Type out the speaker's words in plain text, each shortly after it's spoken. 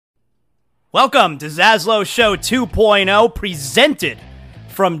Welcome to Zaslow Show 2.0, presented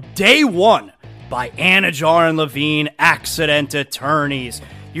from day one by Anajar and Levine Accident Attorneys.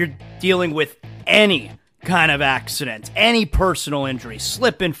 You're dealing with any kind of accident, any personal injury,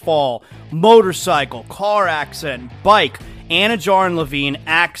 slip and fall, motorcycle, car accident, bike. Anajar and Levine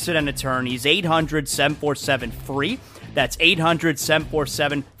Accident Attorneys, 800-747-FREE. That's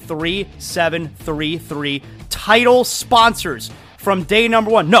 800-747-3733. Title sponsors from day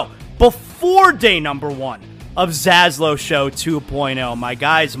number one. No, before day number one of Zaslow Show 2.0. My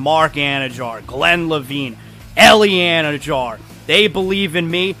guys Mark Anajar, Glenn Levine, Ellie Anajar. They believe in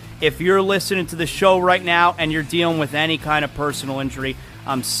me. If you're listening to the show right now and you're dealing with any kind of personal injury,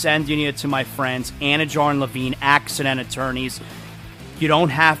 I'm sending you to my friends, Anajar and Levine Accident Attorneys. You don't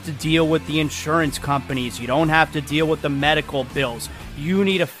have to deal with the insurance companies. You don't have to deal with the medical bills. You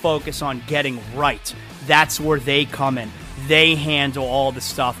need to focus on getting right. That's where they come in. They handle all the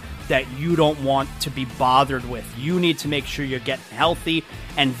stuff that you don't want to be bothered with. You need to make sure you're getting healthy,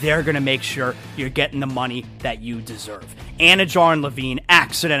 and they're going to make sure you're getting the money that you deserve. Anajar and Levine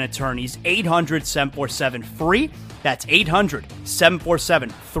Accident Attorneys, 800-747-FREE. That's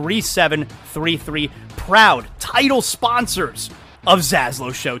 800-747-3733. Proud title sponsors of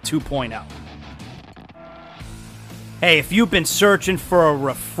Zaslow Show 2.0. Hey, if you've been searching for a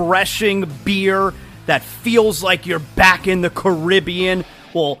refreshing beer that feels like you're back in the Caribbean,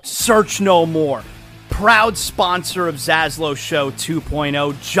 well, search no more. Proud sponsor of Zaslow Show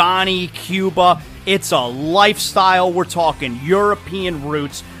 2.0, Johnny Cuba. It's a lifestyle. We're talking European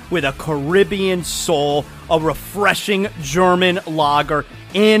roots with a Caribbean soul, a refreshing German lager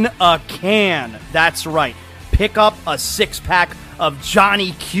in a can. That's right. Pick up a six-pack of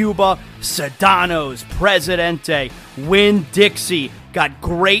Johnny Cuba, Sedanos, Presidente, Winn-Dixie. Got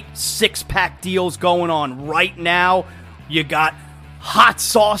great six-pack deals going on right now. You got hot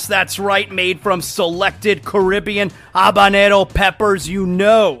sauce, that's right, made from selected Caribbean habanero peppers. You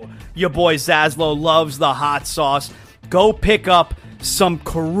know your boy Zaslow loves the hot sauce. Go pick up some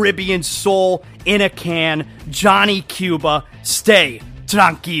Caribbean soul in a can. Johnny Cuba, stay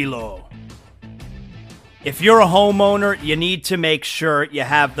tranquilo. If you're a homeowner, you need to make sure you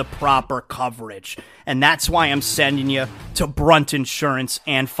have the proper coverage. And that's why I'm sending you to Brunt Insurance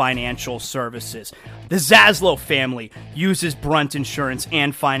and Financial Services. The Zaslow family uses Brunt Insurance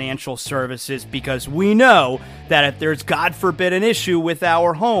and Financial Services because we know that if there's, God forbid, an issue with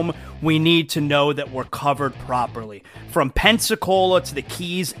our home, we need to know that we're covered properly. From Pensacola to the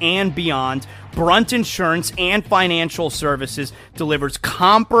Keys and beyond, Brunt Insurance and Financial Services delivers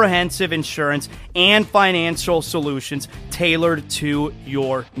comprehensive insurance and financial solutions tailored to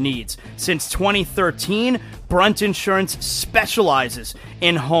your needs. Since 2013, Brunt Insurance specializes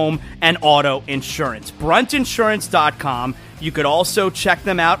in home and auto insurance. BruntInsurance.com. You could also check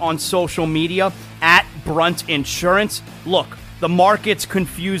them out on social media at Brunt Insurance. Look, the market's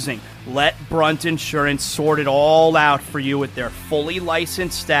confusing. Let Brunt Insurance sort it all out for you with their fully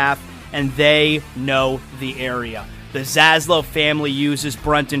licensed staff, and they know the area. The Zaslow family uses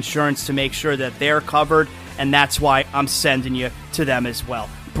Brunt Insurance to make sure that they're covered, and that's why I'm sending you to them as well.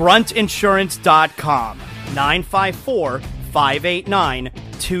 BruntInsurance.com,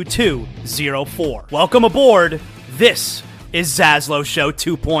 954-589-2204. Welcome aboard. This is Zaslow Show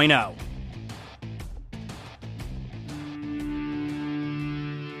 2.0.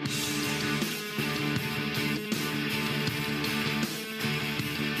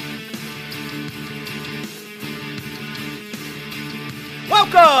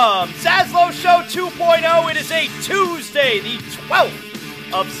 Welcome! Zaslow Show 2.0. It is a Tuesday, the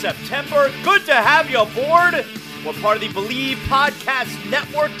 12th of September. Good to have you aboard. We're part of the Believe Podcast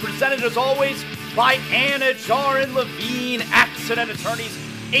Network, presented as always by Anajar and Levine Accident Attorneys.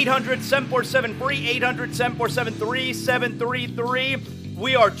 800-747-FREE, 800-747-3733.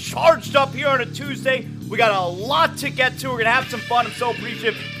 We are charged up here on a Tuesday. We got a lot to get to. We're going to have some fun. I'm so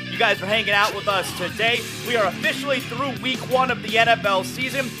appreciative you guys are hanging out with us today. We are officially through week one of the NFL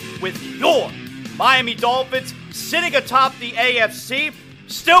season with your Miami Dolphins sitting atop the AFC.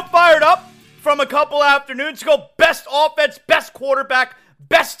 Still fired up from a couple afternoons ago. Best offense, best quarterback,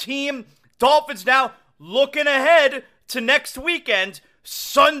 best team. Dolphins now looking ahead to next weekend,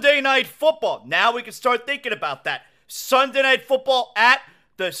 Sunday Night Football. Now we can start thinking about that. Sunday Night Football at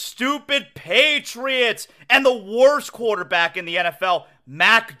the stupid Patriots and the worst quarterback in the NFL,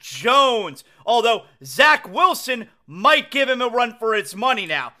 Mac Jones. Although Zach Wilson might give him a run for his money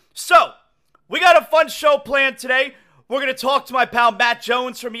now. So, we got a fun show planned today. We're going to talk to my pal Matt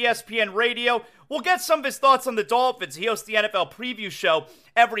Jones from ESPN Radio. We'll get some of his thoughts on the Dolphins. He hosts the NFL preview show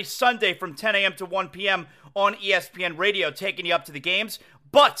every Sunday from 10 a.m. to 1 p.m. on ESPN Radio, taking you up to the games.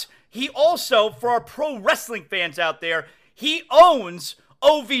 But he also, for our pro wrestling fans out there, he owns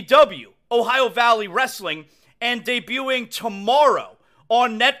OVW, Ohio Valley Wrestling, and debuting tomorrow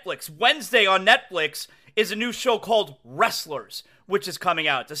on Netflix, Wednesday on Netflix, is a new show called Wrestlers, which is coming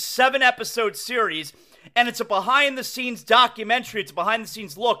out. It's a 7-episode series, and it's a behind-the-scenes documentary. It's a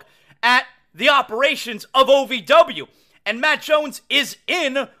behind-the-scenes look at the operations of OVW. And Matt Jones is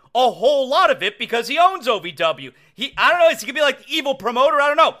in a whole lot of it because he owns OVW. I don't know, is he going to be like the evil promoter? I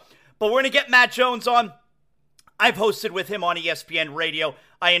don't know. But we're going to get Matt Jones on. I've hosted with him on ESPN Radio.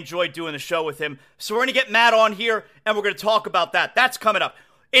 I enjoyed doing the show with him. So we're going to get Matt on here, and we're going to talk about that. That's coming up.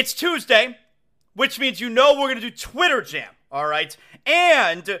 It's Tuesday, which means we're going to do Twitter Jam, all right?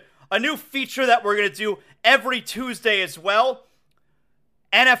 And a new feature that we're going to do every Tuesday as well,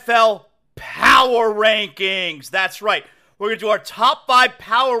 NFL Power Rankings. That's right. We're going to do our top 5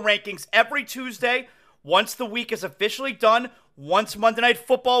 power rankings every Tuesday once the week is officially done, once Monday Night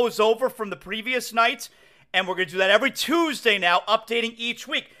Football is over from the previous night. And we're going to do that every Tuesday now, updating each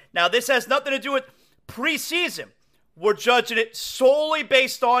week. Now, this has nothing to do with preseason. We're judging it solely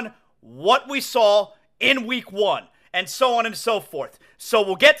based on what we saw in week 1, and so on and so forth. So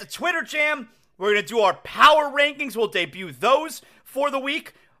we'll get to Twitter Jam. We're going to do our power rankings. We'll debut those for the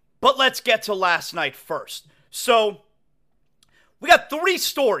week. But let's get to last night first. So we got 3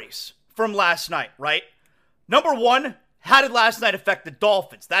 stories from last night, right? Number 1, how did last night affect the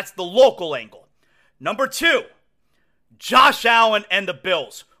Dolphins? That's the local angle. Number 2, Josh Allen and the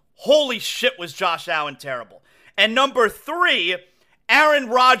Bills. Holy shit, was Josh Allen terrible. And number 3, Aaron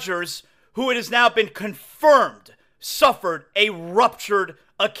Rodgers, who it has now been confirmed suffered a ruptured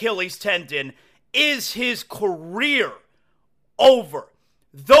Achilles tendon. Is his career over?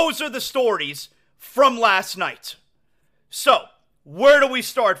 Those are the stories from last night. So, where do we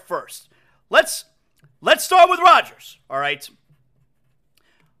start first? Let's start with Rodgers, all right?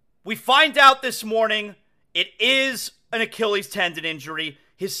 We find out this morning it is an Achilles tendon injury.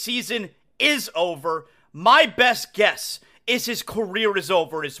 His season is over. My best guess is his career is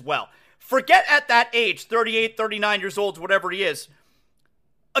over as well. Forget at that age, 38, 39 years old, whatever he is.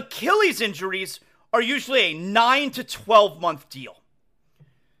 Achilles injuries are usually a 9 to 12 month deal.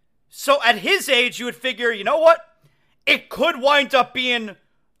 So at his age, you would figure, you know what? It could wind up being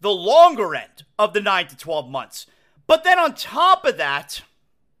the longer end of the 9 to 12 months. But then on top of that,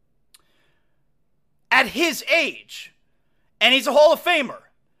 at his age, and he's a Hall of Famer,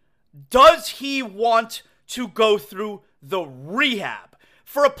 does he want to go through the rehab?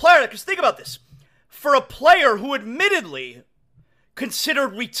 For a player, because think about this, for a player who admittedly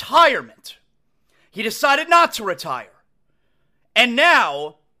considered retirement, he decided not to retire. And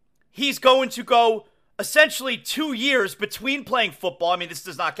now he's going to go essentially 2 years between playing football. I mean, this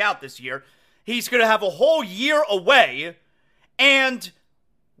does not count this year. He's going to have a whole year away, and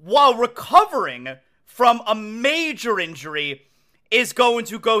while recovering from a major injury, is going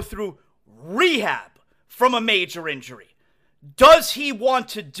to go through rehab from a major injury. Does he want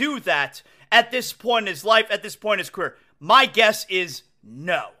to do that at this point in his life, at this point in his career? My guess is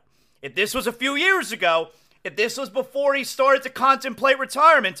no. If this was a few years ago, if this was before he started to contemplate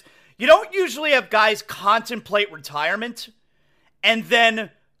retirement, you don't usually have guys contemplate retirement and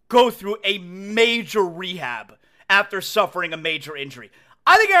then go through a major rehab after suffering a major injury.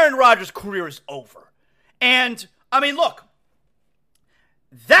 I think Aaron Rodgers' career is over. And, I mean, look,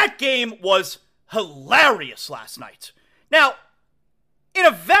 that game was hilarious last night. Now, in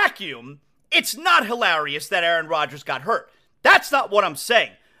a vacuum, it's not hilarious that Aaron Rodgers got hurt. That's not what I'm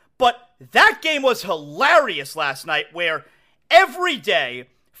saying. But that game was hilarious last night, where every day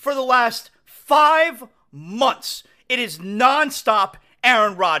for the last 5 months, it is nonstop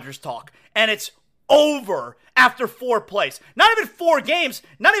Aaron Rodgers talk. And it's over after 4 plays. Not even 4 games,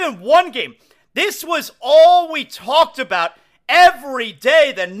 not even 1 game. This was all we talked about every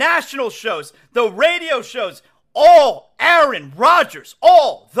day. The national shows, the radio shows, all Aaron Rodgers,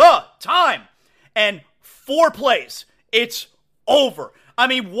 all the time. And 4 plays, it's over. I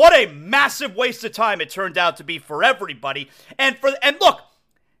mean, what a massive waste of time it turned out to be for everybody. And look,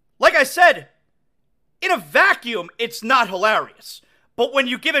 like I said, in a vacuum, it's not hilarious. But when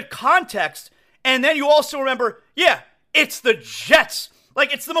you give it context, and then you also remember, yeah, it's the Jets.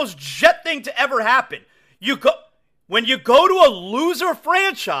 Like, it's the most Jet thing to ever happen. When you go to a loser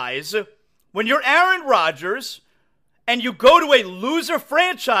franchise, when you're Aaron Rodgers, and you go to a loser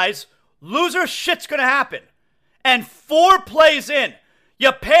franchise, loser shit's gonna happen. And 4 plays in,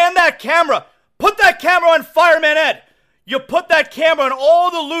 you pan that camera, put that camera on Fireman Ed. You put that camera on all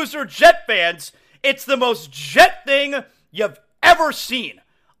the loser Jet fans. It's the most Jet thing you've ever seen.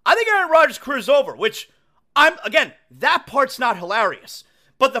 I think Aaron Rodgers' career is over, which again, that part's not hilarious.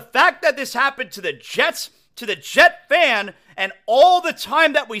 But the fact that this happened to the Jets, to the Jet fan, and all the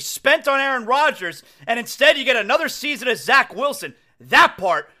time that we spent on Aaron Rodgers, and instead you get another season of Zach Wilson, that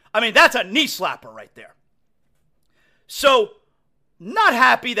part, I mean, that's a knee slapper right there. So, not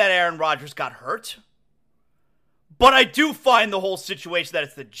happy that Aaron Rodgers got hurt. But I do find the whole situation that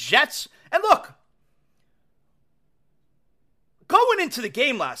it's the Jets. And look, going into the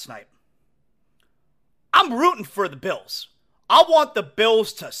game last night, I'm rooting for the Bills. I want the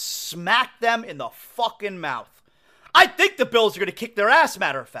Bills to smack them in the fucking mouth. I think the Bills are going to kick their ass,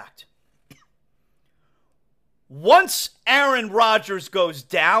 matter of fact. Once Aaron Rodgers goes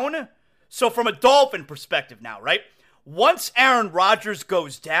down, so from a Dolphin perspective now, right? Once Aaron Rodgers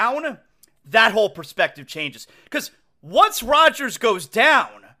goes down, that whole perspective changes. Because once Rodgers goes down,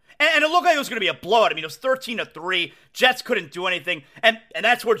 and it looked like it was going to be a blowout. I mean, it was 13-3. Jets couldn't do anything. And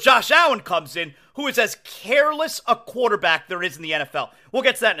that's where Josh Allen comes in, who is as careless a quarterback there is in the NFL. We'll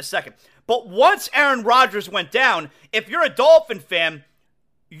get to that in a second. But once Aaron Rodgers went down, if you're a Dolphin fan,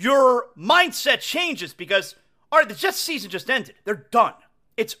 your mindset changes because, all right, the Jets season just ended. They're done.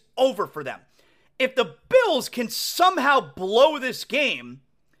 It's over for them. If the Bills can somehow blow this game,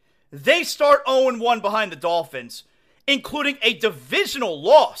 they start 0-1 behind the Dolphins, including a divisional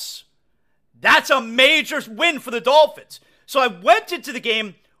loss. That's a major win for the Dolphins. So I went into the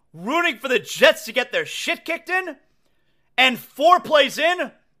game rooting for the Jets to get their shit kicked in, and 4 plays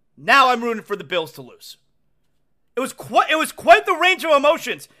in, now I'm rooting for the Bills to lose. It was quite the range of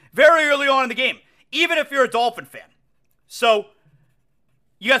emotions very early on in the game, even if you're a Dolphin fan. So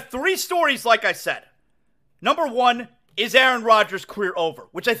you got 3 stories, like I said. Number 1, is Aaron Rodgers' career over?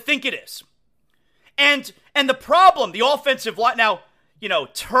 Which I think it is. And the problem, the offensive line, now, you know,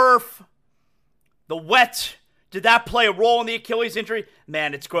 turf, the wet, did that play a role in the Achilles injury?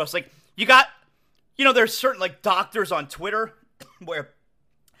 Man, it's gross. Like, you got, you know, there's certain, like, doctors on Twitter where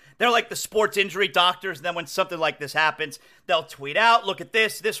they're like the sports injury doctors, and then when something like this happens, they'll tweet out, look at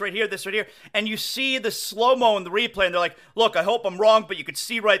this right here, and you see the slow-mo in the replay, and they're like, look, I hope I'm wrong, but you could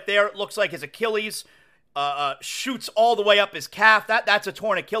see right there, it looks like his Achilles shoots all the way up his calf. That's a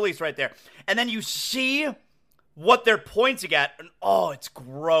torn Achilles right there. And then you see what they're pointing at, and oh, it's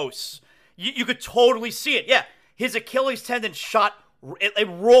gross. You could totally see it. Yeah, his Achilles tendon shot, it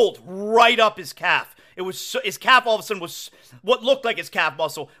rolled right up his calf. It was so, his calf all of a sudden was, what looked like his calf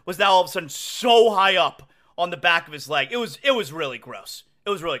muscle was now all of a sudden so high up on the back of his leg. It was really gross. It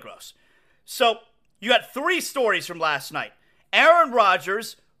was really gross. So you got 3 stories from last night. Aaron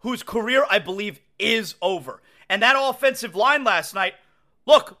Rodgers, whose career I believe is over. And that offensive line last night,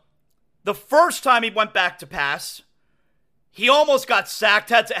 look, the first time he went back to pass, he almost got sacked,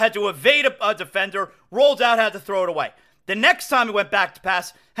 had to evade a defender, rolled out, had to throw it away. The next time he went back to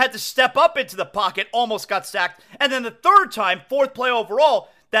pass, had to step up into the pocket, almost got sacked. And then the third time, 4th play overall,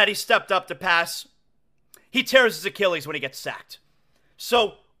 that he stepped up to pass, he tears his Achilles when he gets sacked.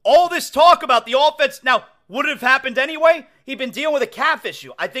 So all this talk about the offense, now, would it have happened anyway? He'd been dealing with a calf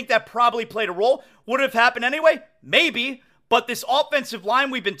issue. I think that probably played a role. Would it have happened anyway? Maybe. But this offensive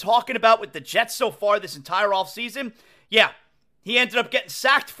line we've been talking about with the Jets so far this entire offseason, yeah, he ended up getting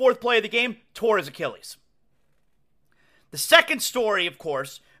sacked 4th play of the game, tore his Achilles. The second story, of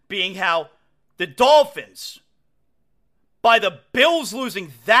course, being how the Dolphins, by the Bills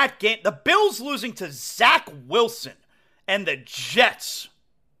losing that game, the Bills losing to Zach Wilson and the Jets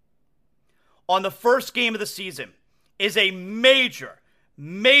on the first game of the season is a major,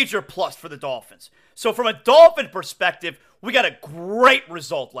 major plus for the Dolphins. So from a Dolphin perspective, we got a great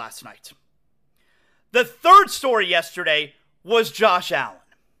result last night. The third story yesterday was Josh Allen.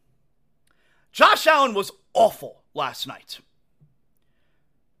 Josh Allen was awful last night.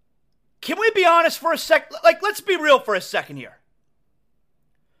 Can we be honest for a sec? Like, let's be real for a second here.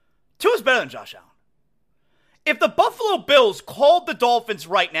 Tua's better than Josh Allen. If the Buffalo Bills called the Dolphins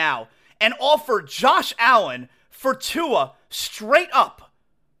right now and offered Josh Allen for Tua straight up,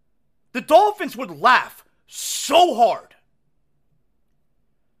 the Dolphins would laugh so hard.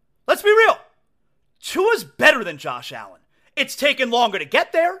 Let's be real. Tua's better than Josh Allen. It's taken longer to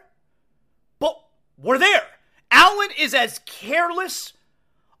get there, but we're there. Allen is as careless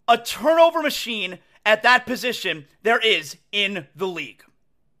a turnover machine at that position there is in the league.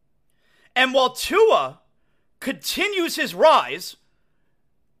 And while Tua continues his rise,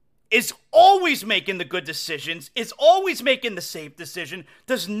 is always making the good decisions, is always making the safe decision,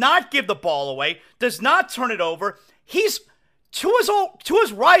 does not give the ball away, does not turn it over.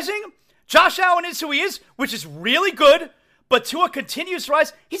 Tua's rising. Josh Allen is who he is, which is really good, but Tua continues to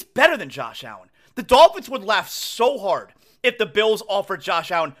rise. He's better than Josh Allen. The Dolphins would laugh so hard if the Bills offered Josh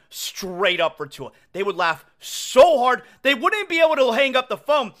Allen straight up for Tua. They would laugh so hard, they wouldn't be able to hang up the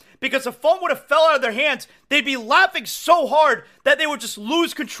phone because the phone would have fell out of their hands. They'd be laughing so hard that they would just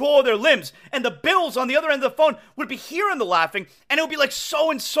lose control of their limbs. And the Bills on the other end of the phone would be hearing the laughing, and it would be like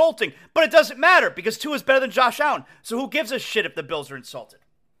so insulting. But it doesn't matter because Tua is better than Josh Allen. So who gives a shit if the Bills are insulted?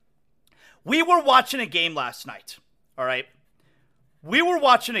 We were watching a game last night, all right? We were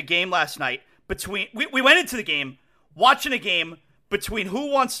watching a game last night between, we went into the game watching a game between who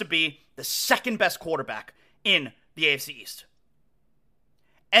wants to be the second best quarterback in the AFC East.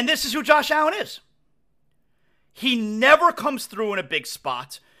 And this is who Josh Allen is. He never comes through in a big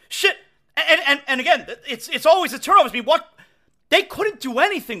spot. Shit. And again, it's always the turnovers. I mean, they couldn't do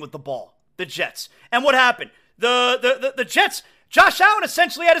anything with the ball, the Jets. And what happened? The Jets, Josh Allen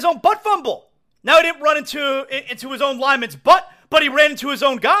essentially had his own butt fumble. Now he didn't run into his own lineman's butt, but he ran into his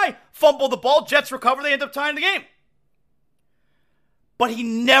own guy, fumbled the ball, Jets recover, they end up tying the game. But he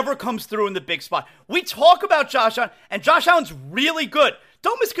never comes through in the big spot. We talk about Josh Allen, and Josh Allen's really good.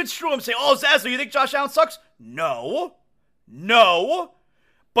 Don't misconstrue him and say, oh, Zazzle, you think Josh Allen sucks? No.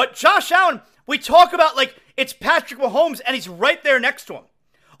 But Josh Allen, we talk about like it's Patrick Mahomes, and he's right there next to him.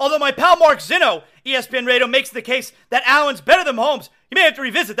 Although my pal Mark Zinno, ESPN Radio, makes the case that Allen's better than Mahomes, you may have to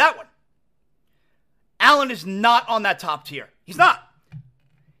revisit that one. Allen is not on that top tier. He's not.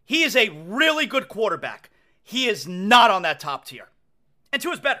 He is a really good quarterback. He is not on that top tier. And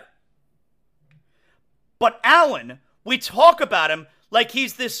Tua's better. But Allen, we talk about him like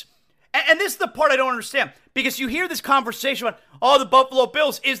he's this, and this is the part I don't understand, because you hear this conversation about, oh, the Buffalo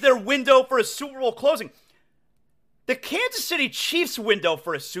Bills, is their window for a Super Bowl closing? The Kansas City Chiefs window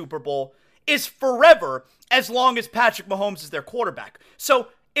for a Super Bowl is forever as long as Patrick Mahomes is their quarterback. So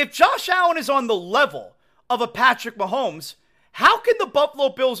if Josh Allen is on the level of a Patrick Mahomes, how can the Buffalo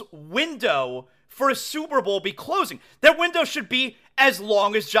Bills window for a Super Bowl be closing? Their window should be as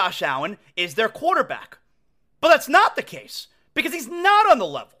long as Josh Allen is their quarterback. But that's not the case because he's not on the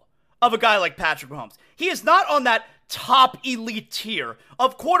level of a guy like Patrick Mahomes. He is not on that top elite tier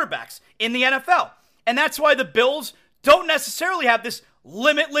of quarterbacks in the NFL. And that's why the Bills don't necessarily have this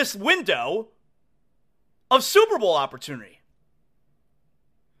limitless window of Super Bowl opportunity.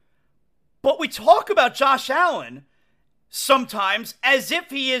 But we talk about Josh Allen sometimes as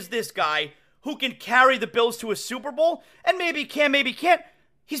if he is this guy who can carry the Bills to a Super Bowl, and maybe can, maybe can't.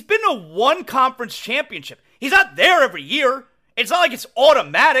 He's been to one conference championship. He's not there every year. It's not like it's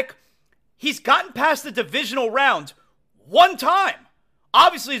automatic. He's gotten past the divisional round one time.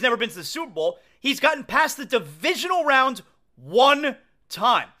 Obviously, he's never been to the Super Bowl. He's gotten past the divisional round one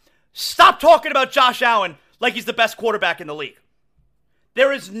time. Stop talking about Josh Allen like he's the best quarterback in the league.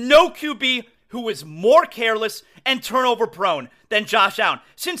 There is no QB who is more careless and turnover prone than Josh Allen.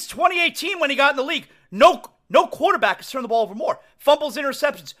 Since 2018 when he got in the league, no quarterback has turned the ball over more. Fumbles,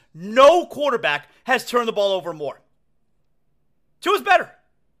 interceptions, no quarterback has turned the ball over more. Tua's better.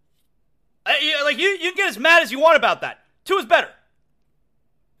 You can get as mad as you want about that. Tua's better.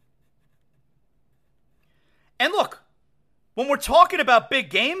 And look, when we're talking about big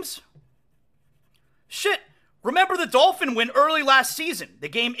games, shit, remember the Dolphin win early last season. The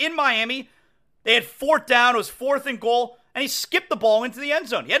game in Miami, they had fourth down, it was 4th and goal, and he skipped the ball into the end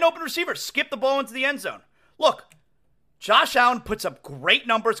zone. He had an open receiver, skipped the ball into the end zone. Look, Josh Allen puts up great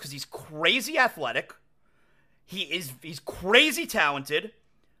numbers because he's crazy athletic. He's crazy talented,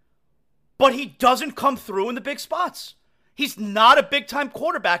 but he doesn't come through in the big spots. He's not a big-time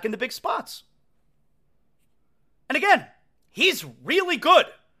quarterback in the big spots. And again, he's really good,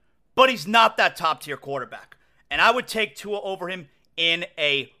 but he's not that top-tier quarterback. And I would take Tua over him in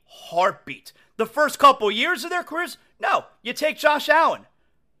a heartbeat. The first couple years of their careers, no, you take Josh Allen.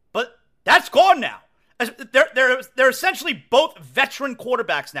 But that's gone now. They're essentially both veteran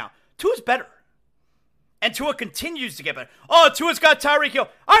quarterbacks now. Tua's better. And Tua continues to get better. Oh, Tua's got Tyreek Hill.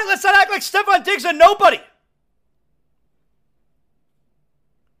 All right, let's not act like Stephon Diggs and nobody.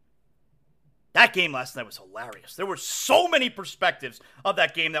 That game last night was hilarious. There were so many perspectives of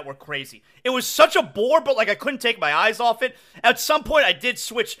that game that were crazy. It was such a bore, but like I couldn't take my eyes off it. At some point, I did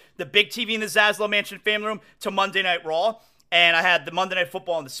switch the big TV in the Zaslow Mansion family room to Monday Night Raw, and I had the Monday Night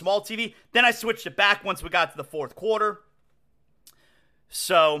Football on the small TV. Then I switched it back once we got to the fourth quarter.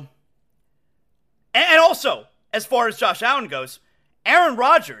 So, and also, as far as Josh Allen goes, Aaron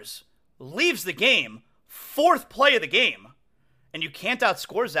Rodgers leaves the game, 4th play of the game, and you can't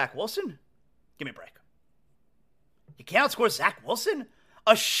outscore Zach Wilson? Give me a break. You can't outscore Zach Wilson?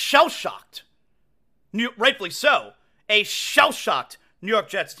 A shell-shocked, rightfully so, a shell-shocked New York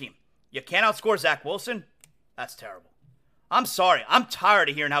Jets team. You can't outscore Zach Wilson? That's terrible. I'm sorry. I'm tired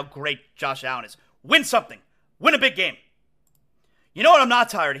of hearing how great Josh Allen is. Win something. Win a big game. You know what I'm not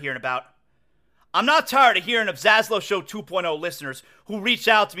tired of hearing about? I'm not tired of hearing of Zaslow Show 2.0 listeners who reach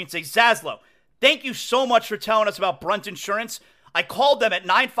out to me and say, Zaslow, thank you so much for telling us about Brunt Insurance. I called them at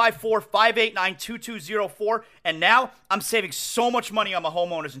 954-589-2204, and now I'm saving so much money on my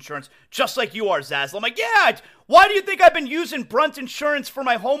homeowner's insurance, just like you are, Zaslow. I'm like, yeah, why do you think I've been using Brunt Insurance for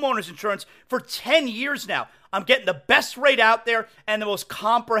my homeowner's insurance for 10 years now? I'm getting the best rate out there and the most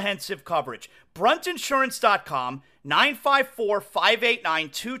comprehensive coverage. Bruntinsurance.com,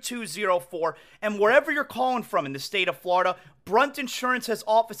 954-589-2204, and wherever you're calling from in the state of Florida, Brunt Insurance has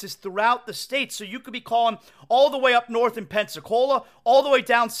offices throughout the state, so you could be calling all the way up north in Pensacola, all the way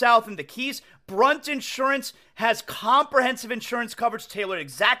down south in the Keys. Brunt Insurance has comprehensive insurance coverage tailored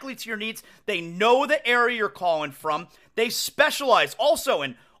exactly to your needs. They know the area you're calling from. They specialize also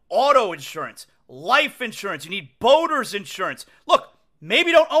in auto insurance, life insurance. You need boater's insurance. Look,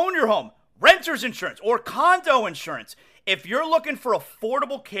 maybe you don't own your home. Renter's insurance or condo insurance. If you're looking for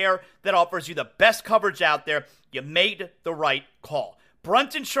affordable care that offers you the best coverage out there, you made the right call.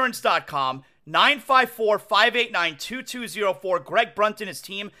 Bruntinsurance.com, 954-589-2204. Greg Brunt and his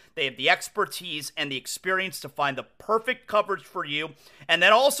team, they have the expertise and the experience to find the perfect coverage for you. And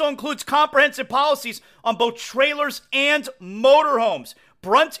that also includes comprehensive policies on both trailers and motorhomes.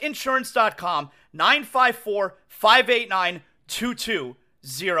 Bruntinsurance.com,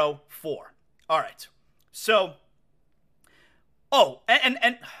 954-589-2204. All right. So,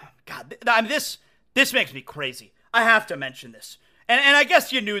 and God, I mean, this makes me crazy. I have to mention this. And I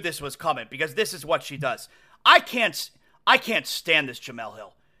guess you knew this was coming because this is what she does. I can't stand this Jemele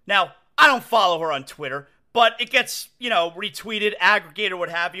Hill. Now, I don't follow her on Twitter, but it gets, retweeted, aggregated, what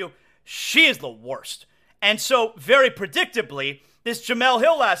have you. She is the worst. And so, very predictably, this Jemele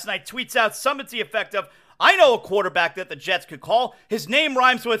Hill last night tweets out something to the effect of, I know a quarterback that the Jets could call. His name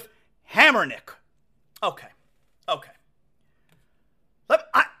rhymes with Hammernick. Okay.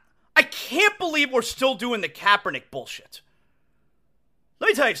 I can't believe we're still doing the Kaepernick bullshit. Let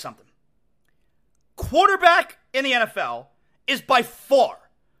me tell you something. Quarterback in the NFL is by far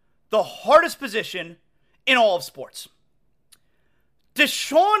the hardest position in all of sports.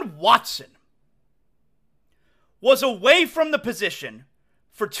 Deshaun Watson was away from the position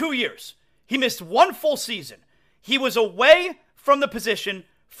for 2 years. He missed one full season. He was away from the position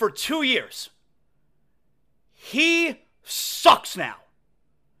for 2 years. He sucks now.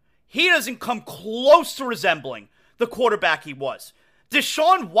 He doesn't come close to resembling the quarterback he was.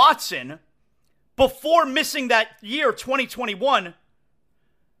 Deshaun Watson, before missing that year, 2021,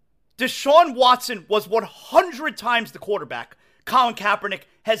 Deshaun Watson was 100 times the quarterback Colin Kaepernick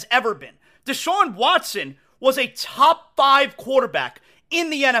has ever been. Deshaun Watson was a top 5 quarterback in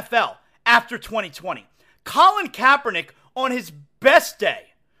the NFL after 2020. Colin Kaepernick, on his best day,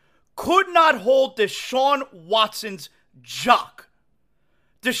 could not hold Deshaun Watson's jock.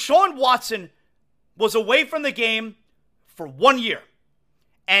 Deshaun Watson was away from the game for 1 year,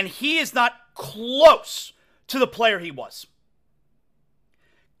 and he is not close to the player he was.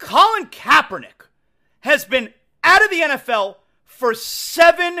 Colin Kaepernick has been out of the NFL for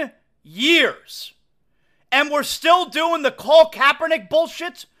 7 years, and we're still doing the call Kaepernick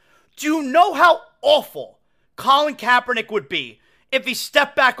bullshit. Do you know how awful Colin Kaepernick would be if he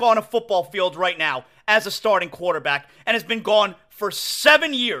stepped back on a football field right now as a starting quarterback and has been gone for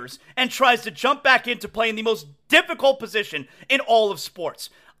 7 years and tries to jump back into playing the most difficult position in all of sports?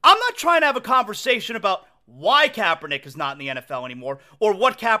 I'm not trying to have a conversation about why Kaepernick is not in the NFL anymore or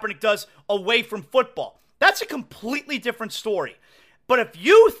what Kaepernick does away from football. That's a completely different story. But if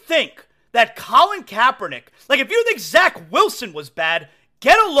you think that Colin Kaepernick, like if you think Zach Wilson was bad,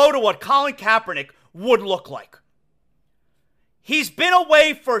 get a load of what Colin Kaepernick would look like. He's been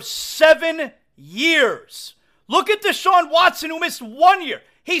away for 7 years. Look at Deshaun Watson, who missed 1 year.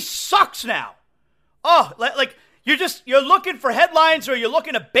 He sucks now. Oh, like you're looking for headlines, or you're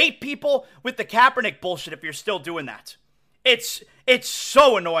looking to bait people with the Kaepernick bullshit if you're still doing that. It's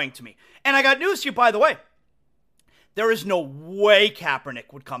so annoying to me. And I got news to you, by the way. There is no way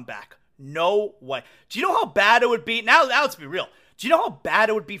Kaepernick would come back. No way. Do you know how bad it would be? Now let's be real. Do you know how bad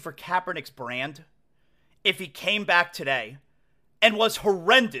it would be for Kaepernick's brand if he came back today and was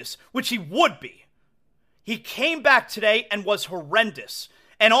horrendous, which he would be? He came back today and was horrendous.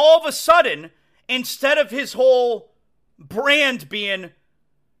 And all of a sudden, instead of his whole brand being,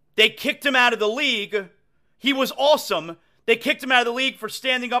 they kicked him out of the league, he was awesome, they kicked him out of the league for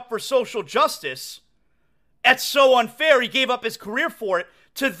standing up for social justice, that's so unfair, he gave up his career for it,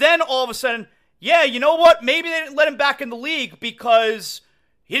 to then all of a sudden, yeah, you know what, maybe they didn't let him back in the league because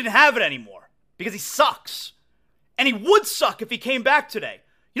he didn't have it anymore, because he sucks. And he would suck if he came back today.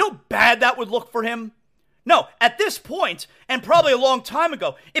 You know how bad that would look for him? No, at this point, and probably a long time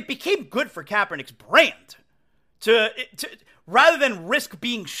ago, it became good for Kaepernick's brand. To rather than risk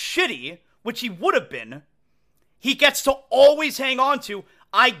being shitty, which he would have been, he gets to always hang on to,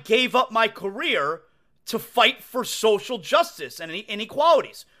 I gave up my career to fight for social justice and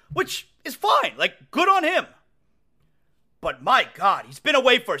inequalities, which is fine. Like, good on him. But my God, he's been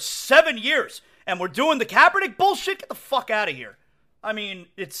away for 7 years, and we're doing the Kaepernick bullshit? Get the fuck out of here. I mean,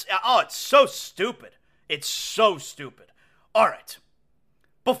 it's so stupid. It's so stupid. All right.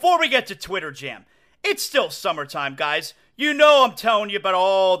 Before we get to Twitter Jam, it's still summertime, guys. You know I'm telling you about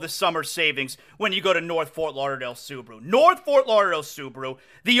all the summer savings when you go to North Fort Lauderdale Subaru. North Fort Lauderdale Subaru,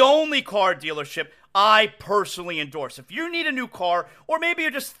 the only car dealership I personally endorse. If you need a new car, or maybe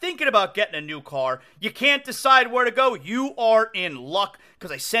you're just thinking about getting a new car, you can't decide where to go, you are in luck,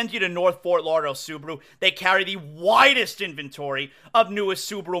 because I send you to North Fort Lauderdale Subaru. They carry the widest inventory of newest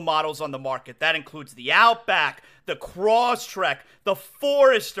Subaru models on the market. That includes the Outback, the Crosstrek, the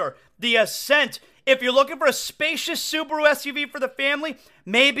Forester, the Ascent. If you're looking for a spacious Subaru SUV for the family,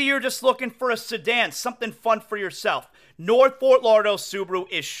 maybe you're just looking for a sedan, something fun for yourself. North Fort Lauderdale Subaru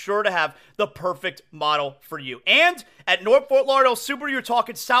is sure to have the perfect model for you. And at North Fort Lauderdale Subaru, you're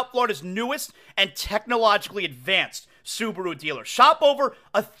talking South Florida's newest and technologically advanced Subaru dealer. Shop over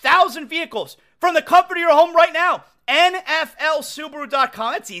 1,000 vehicles from the comfort of your home right now.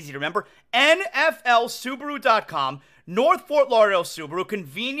 NFLSubaru.com. That's easy to remember. NFLSubaru.com. North Fort Lauderdale Subaru,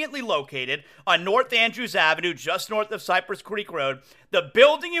 conveniently located on North Andrews Avenue, just north of Cypress Creek Road. The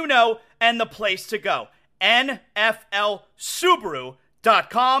building you know and the place to go.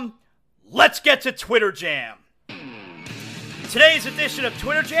 NFLSubaru.com. Let's get to Twitter Jam. Today's edition of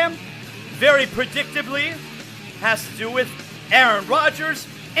Twitter Jam, very predictably, has to do with Aaron Rodgers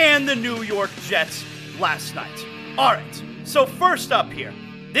and the New York Jets last night. All right, so first up here,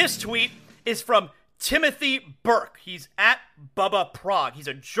 this tweet is from Timothy Burke. He's at Bubba Prague. He's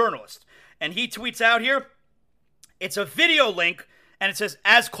a journalist. And he tweets out here, it's a video link, and it says,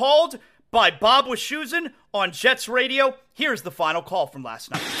 as called by Bob Wischusen on Jets Radio, here's the final call from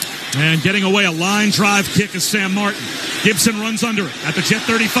last night. And getting away, a line drive kick is Sam Martin. Gibson runs under it at the Jet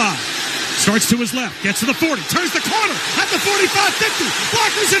 35. Starts to his left, gets to the 40, turns the corner at the 45-50.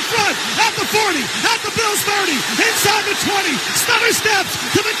 Blockers in front at the 40, at the Bills 30, inside the 20. Stutter steps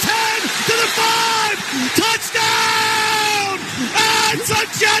to the 10, to the 5. Touchdown! It's a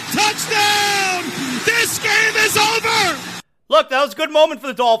Jet touchdown! This game is over! Look, that was a good moment for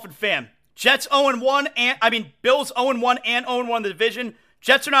the Dolphin fan. Jets 0-1, Bills 0-1 and 0-1 in the division.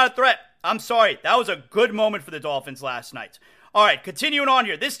 Jets are not a threat. I'm sorry. That was a good moment for the Dolphins last night. All right, continuing on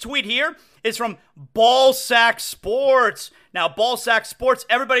here. This tweet here is from Ballsack Sports. Now, Ballsack Sports,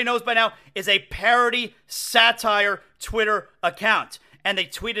 everybody knows by now, is a parody satire Twitter account. And they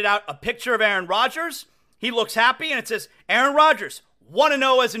tweeted out a picture of Aaron Rodgers. He looks happy, and it says, Aaron Rodgers,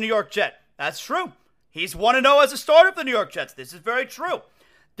 1-0 as a New York Jet. That's true. He's 1-0 as a starter for the New York Jets. This is very true.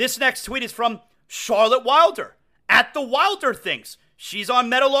 This next tweet is from Charlotte Wilder, at the Wilder Things. She's on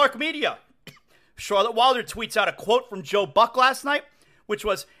Meadowlark Media. Charlotte Wilder tweets out a quote from Joe Buck last night, which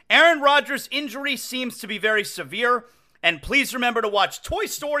was, Aaron Rodgers' injury seems to be very severe, and please remember to watch Toy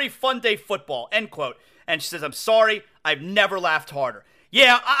Story Fun Day Football, end quote. And she says, I'm sorry, I've never laughed harder.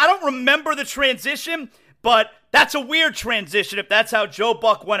 Yeah, I don't remember the transition, but that's a weird transition if that's how Joe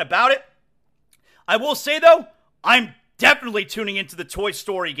Buck went about it. I will say, though, I'm definitely tuning into the Toy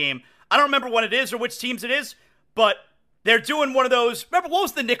Story game. I don't remember when it is or which teams it is, but they're doing one of those. Remember, what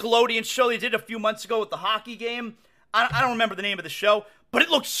was the Nickelodeon show they did a few months ago with the hockey game? I don't remember the name of the show, but it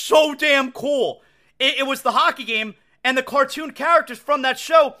looked so damn cool. It was the hockey game, and the cartoon characters from that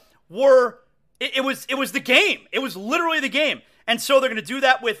show were, it was the game. It was literally the game. And so they're going to do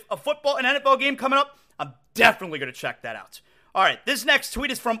that with an NFL game coming up. I'm definitely going to check that out. All right, this next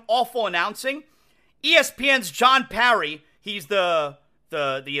tweet is from Awful Announcing. ESPN's John Parry, he's the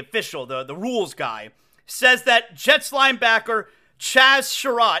official, the rules guy, says that Jets linebacker Chaz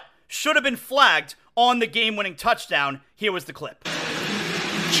Surratt should have been flagged on the game-winning touchdown. Here was the clip.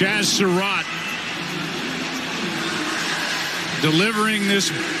 Chaz Surratt delivering this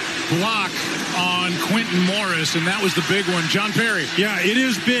block on Quentin Morris, and that was the big one. John Perry. Yeah, it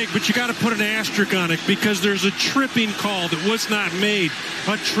is big, but you got to put an asterisk on it because there's a tripping call that was not made.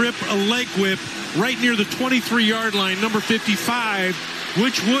 A trip, a leg whip, right near the 23-yard line, number 55,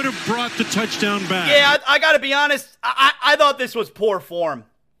 which would have brought the touchdown back. Yeah, I got to be honest. I thought this was poor form.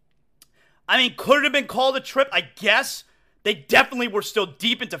 I mean, could it have been called a trip? I guess. They definitely were still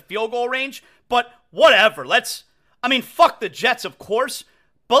deep into field goal range, but whatever. Fuck the Jets, of course,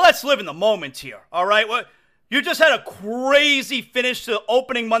 but let's live in the moment here, all right? You just had a crazy finish to the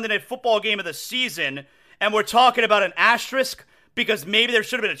opening Monday Night Football game of the season, and we're talking about an asterisk because maybe there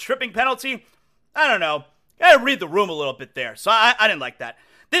should have been a tripping penalty. I don't know. I gotta read the room a little bit there, so I didn't like that.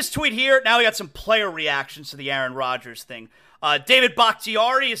 This tweet here, now we got some player reactions to the Aaron Rodgers thing. David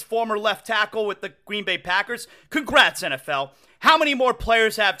Bakhtiari is former left tackle with the Green Bay Packers. Congrats, NFL. How many more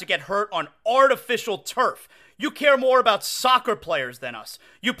players have to get hurt on artificial turf? You care more about soccer players than us.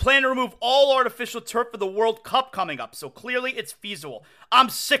 You plan to remove all artificial turf for the World Cup coming up, so clearly it's feasible. I'm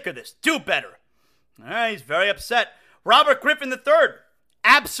sick of this. Do better. All right, he's very upset. Robert Griffin III,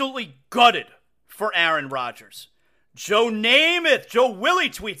 absolutely gutted for Aaron Rodgers. Joe Namath, Joe Willie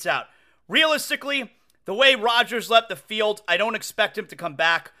tweets out, realistically, the way Rodgers left the field, I don't expect him to come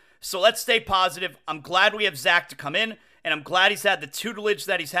back, so let's stay positive. I'm glad we have Zach to come in, and I'm glad he's had the tutelage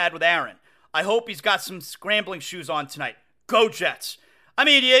that he's had with Aaron. I hope he's got some scrambling shoes on tonight. Go Jets. I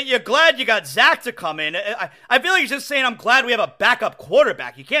mean, you're glad you got Zach to come in. I feel like he's just saying, I'm glad we have a backup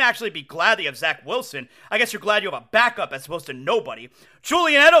quarterback. You can't actually be glad that you have Zach Wilson. I guess you're glad you have a backup as opposed to nobody.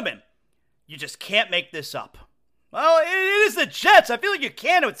 Julian Edelman. You just can't make this up. Well, it is the Jets. I feel like you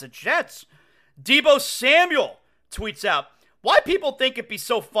can if it's the Jets. Debo Samuel tweets out, why people think it'd be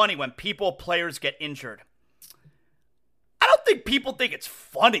so funny when players get injured. I don't think people think it's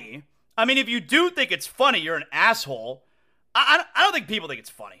funny. I mean, if you do think it's funny, you're an asshole. I don't think people think it's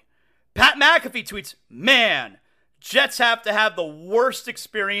funny. Pat McAfee tweets, man, Jets have to have the worst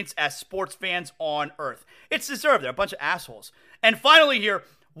experience as sports fans on earth. It's deserved. They're a bunch of assholes. And finally here,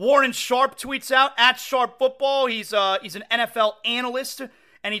 Warren Sharp tweets out, at Sharp Football. He's an NFL analyst,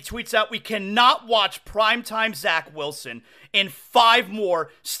 and he tweets out, we cannot watch primetime Zach Wilson in 5 more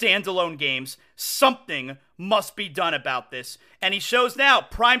standalone games. Something must be done about this. And he shows now,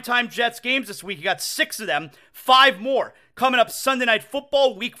 primetime Jets games this week. He got 6 of them, 5 more. Coming up Sunday Night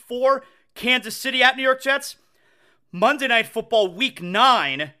Football, Week 4, Kansas City at New York Jets. Monday Night Football, Week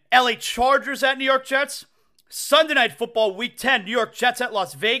 9, LA Chargers at New York Jets. Sunday Night Football, Week 10, New York Jets at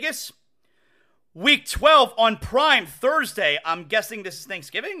Las Vegas. Week 12 on Prime, Thursday. I'm guessing this is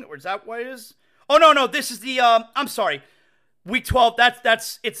Thanksgiving, or is that what it is? Oh, no, this is the, I'm sorry. Week 12,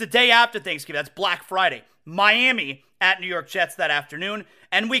 it's the day after Thanksgiving. That's Black Friday. Miami at New York Jets that afternoon.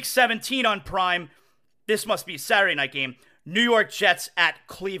 And Week 17 on Prime, this must be a Saturday night game, New York Jets at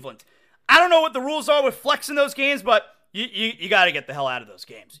Cleveland. I don't know what the rules are with flexing those games, but you got to get the hell out of those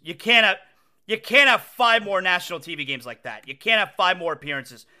games. You can't have 5 more national TV games like that. You can't have 5 more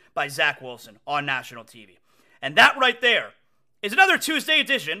appearances by Zach Wilson on national TV. And that right there is another Tuesday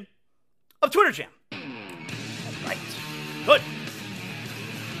edition of Twitter Jam. All right. Good.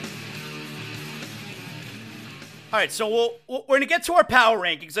 All right, so we're going to get to our power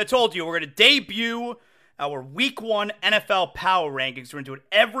rankings. I told you we're going to debut our Week 1 NFL power rankings. We're going to do it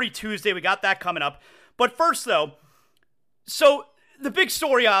every Tuesday. We got that coming up. But first, though, so the big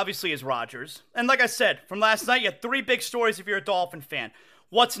story, obviously, is Rodgers. And like I said, from last night, you had 3 big stories if you're a Dolphin fan.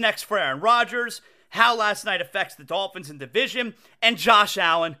 What's next for Aaron Rodgers, how last night affects the Dolphins in division, and Josh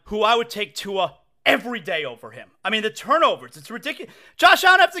Allen, who I would take Tua every day over him. I mean, the turnovers, it's ridiculous. Josh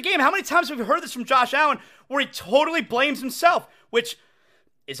Allen after the game, how many times have we heard this from Josh Allen where he totally blames himself, which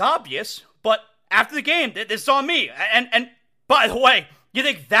is obvious, but after the game, this is on me. And by the way, you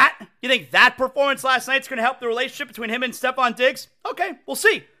think that performance last night's going to help the relationship between him and Stephon Diggs? Okay, we'll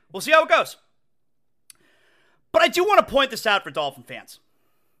see. We'll see how it goes. But I do want to point this out for Dolphin fans.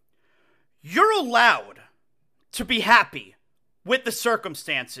 You're allowed to be happy with the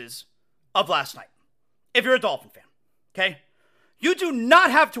circumstances of last night if you're a Dolphin fan, okay? You do not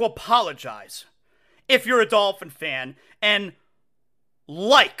have to apologize if you're a Dolphin fan and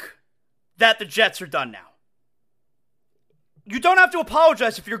like that the Jets are done now. You don't have to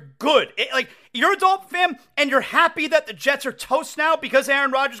apologize if you're good. You're a Dolphin fan and you're happy that the Jets are toast now because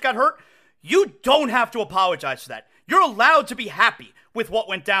Aaron Rodgers got hurt. You don't have to apologize for that. You're allowed to be happy with what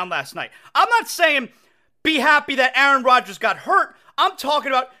went down last night. I'm not saying be happy that Aaron Rodgers got hurt. I'm talking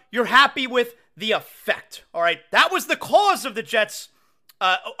about you're happy with the effect, all right? That was the cause of the Jets,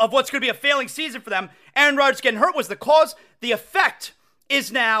 of what's going to be a failing season for them. Aaron Rodgers getting hurt was the cause. The effect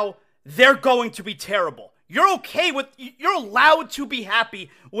is now they're going to be terrible. You're allowed to be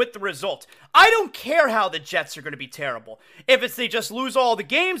happy with the result. I don't care how the Jets are going to be terrible. If it's they just lose all the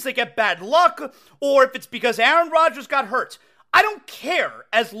games, they get bad luck, or if it's because Aaron Rodgers got hurt. I don't care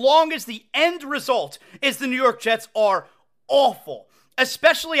as long as the end result is the New York Jets are awful,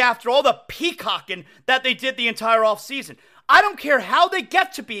 especially after all the peacocking that they did the entire offseason. I don't care how they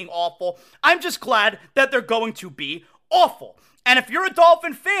get to being awful. I'm just glad that they're going to be awful. And if you're a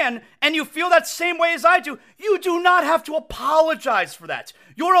Dolphin fan and you feel that same way as I do, you do not have to apologize for that.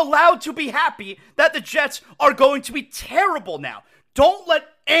 You're allowed to be happy that the Jets are going to be terrible now. Don't let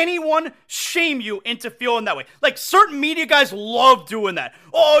anyone shame you into feeling that way? Like, certain media guys love doing that.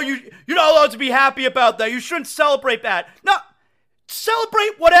 Oh, you're not allowed to be happy about that. You shouldn't celebrate that. No,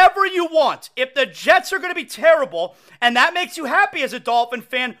 celebrate whatever you want. If the Jets are going to be terrible and that makes you happy as a Dolphin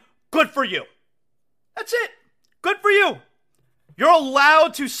fan, good for you. That's it. Good for you. You're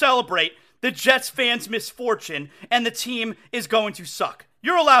allowed to celebrate the Jets fans' misfortune and the team is going to suck.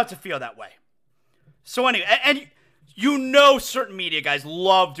 You're allowed to feel that way. So anyway, and you know certain media guys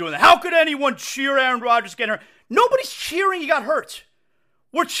love doing that. How could anyone cheer Aaron Rodgers getting hurt? Nobody's cheering he got hurt.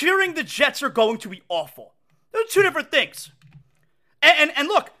 We're cheering the Jets are going to be awful. Those are two different things. And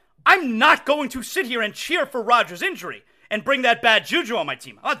look, I'm not going to sit here and cheer for Rodgers' injury and bring that bad juju on my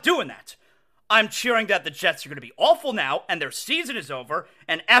team. I'm not doing that. I'm cheering that the Jets are going to be awful now and their season is over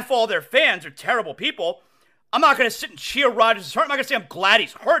and F all their fans are terrible people. I'm not going to sit and cheer Rodgers is hurt. I'm not going to say I'm glad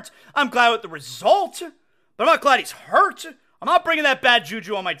he's hurt. I'm glad with the result, but I'm not glad he's hurt. I'm not bringing that bad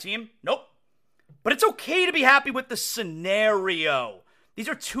juju on my team. Nope. But it's okay to be happy with the scenario. These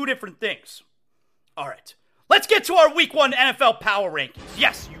are two different things. All right. Let's get to our Week 1 NFL Power Rankings.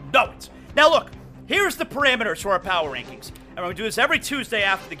 Yes, you know it. Now look, here's the parameters for our Power Rankings. And we're going to do this every Tuesday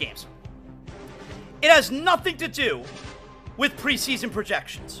after the games. It has nothing to do with preseason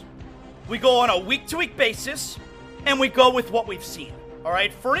projections. We go on a week-to-week basis, and we go with what we've seen. All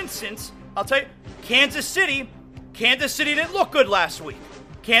right? For instance, I'll tell you, Kansas City didn't look good last week.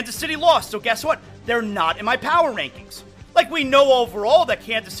 Kansas City lost, so guess what? They're not in my Power Rankings. Like, we know overall that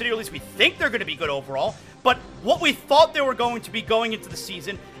Kansas City, or at least we think they're going to be good overall, but what we thought they were going to be going into the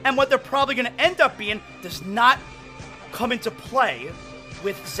season and what they're probably going to end up being does not come into play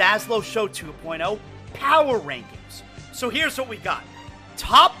with Zaslow Show 2.0 Power Rankings. So here's what we got.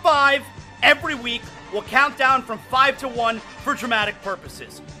 Top 5 every week. We'll count down from 5 to 1 for dramatic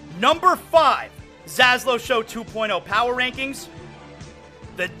purposes. Number 5, Zaslow Show 2.0 Power Rankings,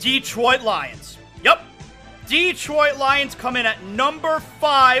 the Detroit Lions. Yep. Detroit Lions come in at number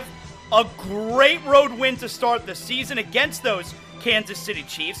 5. A great road win to start the season against those Kansas City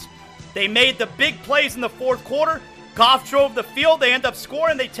Chiefs. They made the big plays in the fourth quarter. Goff drove the field. They end up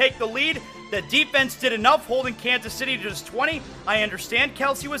scoring. They take the lead. The defense did enough, holding Kansas City to just 20. I understand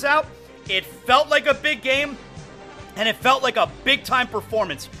Kelsey was out. It felt like a big game, and it felt like a big-time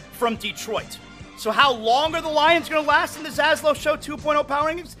performance from Detroit. So how long are the Lions going to last in the Zaslow Show 2.0 Power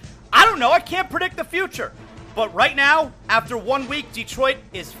Rankings? I don't know. I can't predict the future. But right now, after 1 week, Detroit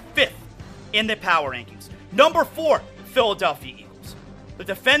is 5th in the Power Rankings. Number 4, Philadelphia Eagles. The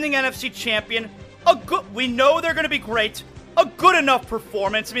defending NFC champion. We know they're going to be great. A good enough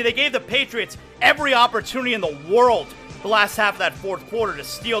performance. I mean, they gave the Patriots every opportunity in the world the last half of that fourth quarter to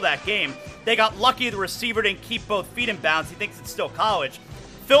steal that game. They got lucky the receiver didn't keep both feet in bounds. He thinks it's still college.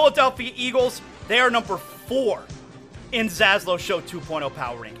 Philadelphia Eagles, they are number 4 in Zaslow Show 2.0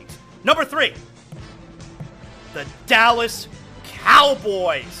 Power Rankings. Number 3, the Dallas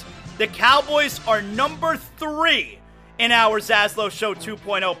Cowboys. The Cowboys are number 3 in our Zaslow Show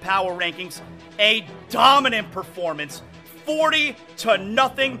 2.0 Power Rankings. A dominant performance.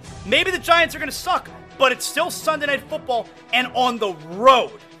 40-0. Maybe the Giants are going to suck, but it's still Sunday Night Football and on the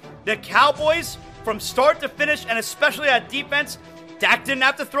road. The Cowboys, from start to finish, and especially at defense, Dak didn't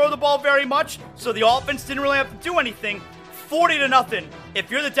have to throw the ball very much, so the offense didn't really have to do anything. 40-0.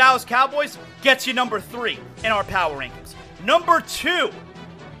 If you're the Dallas Cowboys, gets you number 3 in our Power Rankings. Number 2,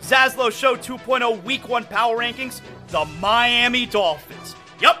 Zaslow Show 2.0 Week 1 Power Rankings, the Miami Dolphins.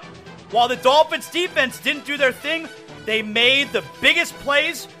 Yep. While the Dolphins defense didn't do their thing, they made the biggest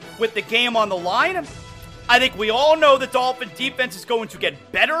plays with the game on the line. I think we all know the Dolphin defense is going to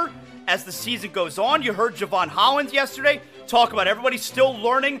get better as the season goes on. You heard Javon Holland yesterday talk about everybody still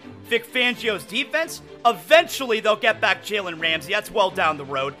learning Vic Fangio's defense. Eventually, they'll get back Jalen Ramsey. That's well down the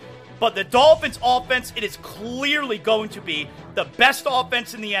road. But the Dolphins' offense, it is clearly going to be the best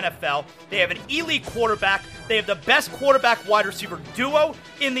offense in the NFL. They have an elite quarterback. They have the best quarterback-wide receiver duo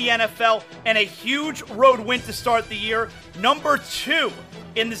in the NFL, and a huge road win to start the year. Number 2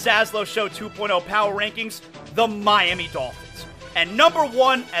 in the Zaslow Show 2.0 Power Rankings, the Miami Dolphins. And number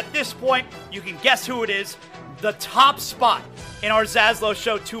 1 at this point, you can guess who it is, the top spot in our Zaslow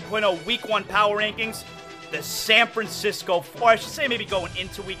Show 2.0 Week 1 Power Rankings, the San Francisco, or I should say maybe going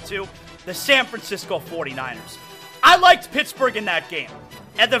into Week 2, the San Francisco 49ers. I liked Pittsburgh in that game.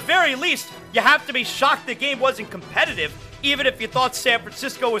 At the very least, you have to be shocked the game wasn't competitive, even if you thought San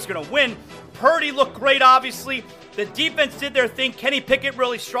Francisco was going to win. Purdy looked great, obviously. The defense did their thing. Kenny Pickett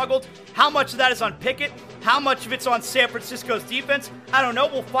really struggled. How much of that is on Pickett? How much of it's on San Francisco's defense? I don't know.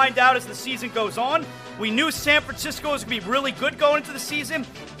 We'll find out as the season goes on. We knew San Francisco was going to be really good going into the season,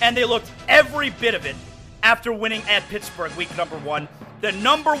 and they looked every bit of it after winning at Pittsburgh week number 1. the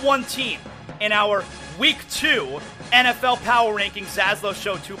number one team in our Week 2 NFL Power Rankings Zaslow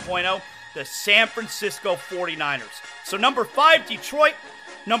Show 2.0, the San Francisco 49ers. So number 5, Detroit.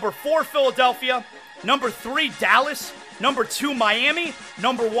 Number 4, Philadelphia. Number 3, Dallas. Number 2, Miami.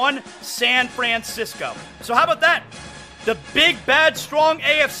 Number 1, San Francisco. So how about that? The big, bad, strong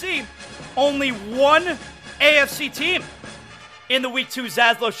AFC. Only one AFC team in the Week 2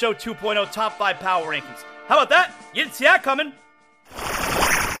 Zaslow Show 2.0 Top 5 Power Rankings. How about that? You didn't see that coming.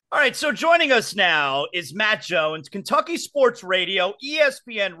 All right, so joining us now is Matt Jones, Kentucky Sports Radio,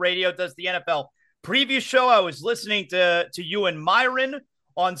 ESPN Radio, does the NFL preview show. I was listening to you and Myron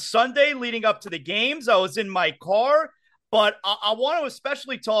on Sunday leading up to the games. I was in my car, but I want to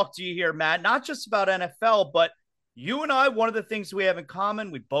especially talk to you here, Matt, not just about NFL, but you and I, one of the things we have in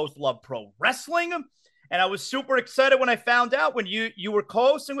common, we both love pro wrestling. And I was super excited when I found out when you were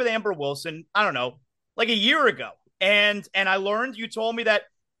co-hosting with Amber Wilson, I don't know, like a year ago. And I learned, you told me that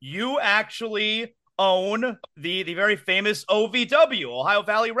you actually own the very famous OVW, Ohio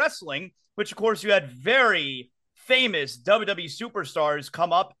Valley Wrestling, which, of course, you had very famous WWE superstars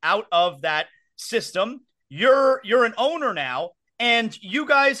come up out of that system. You're an owner now, and you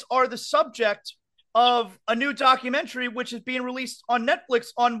guys are the subject of a new documentary, which is being released on Netflix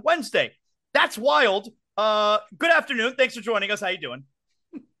on Wednesday. That's wild. Good afternoon. Thanks for joining us. How you doing?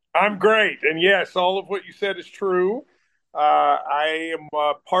 I'm great. And yes, all of what you said is true. I am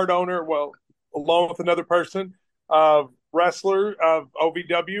a part owner, well, along with another person, of Wrestler of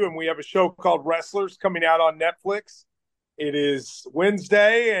OVW, and we have a show called Wrestlers coming out on Netflix. It is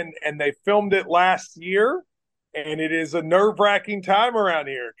Wednesday, and they filmed it last year, and it is a nerve-wracking time around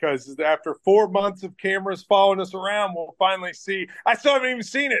here because after 4 months of cameras following us around, we'll finally see. I still haven't even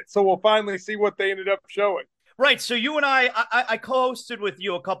seen it, so we'll finally see what they ended up showing. Right, so you and I co-hosted with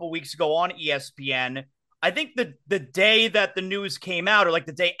you a couple weeks ago on ESPN. I think the day that the news came out, or like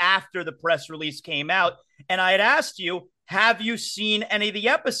the day after the press release came out, and I had asked you, have you seen any of the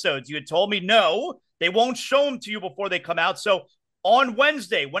episodes? You had told me no, they won't show them to you before they come out. So on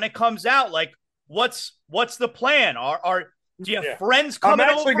Wednesday, when it comes out, like what's the plan? Do you have friends coming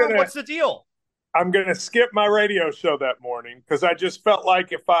over? What's the deal? I'm going to skip my radio show that morning because I just felt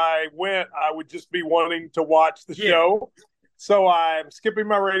like if I went, I would just be wanting to watch the show. So I'm skipping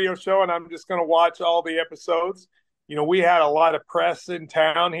my radio show, and I'm just going to watch all the episodes. You know, we had a lot of press in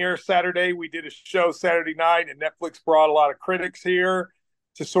town here Saturday. We did a show Saturday night, and Netflix brought a lot of critics here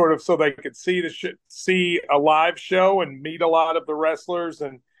to sort of so they could see a live show and meet a lot of the wrestlers.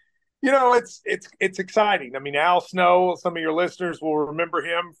 And, you know, it's exciting. I mean, Al Snow, some of your listeners will remember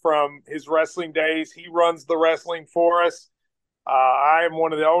him from his wrestling days. He runs the wrestling for us. I am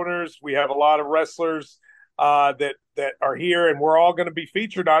one of the owners. We have a lot of wrestlers that are here, and we're all going to be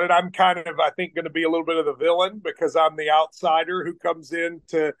featured on it. I'm kind of, I think, going to be a little bit of the villain because I'm the outsider who comes in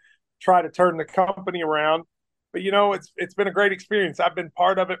to try to turn the company around. But, you know, it's been a great experience. I've been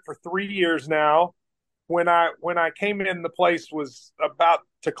part of it for 3 years now. When I came in, the place was about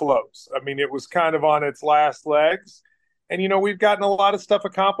to close. I mean, it was kind of on its last legs. And, you know, we've gotten a lot of stuff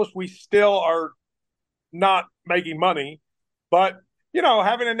accomplished. We still are not making money, but you know,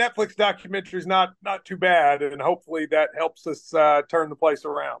 having a Netflix documentary is not too bad, and hopefully that helps us turn the place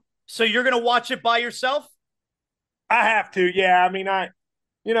around. So you're going to watch it by yourself? I have to, yeah. I mean,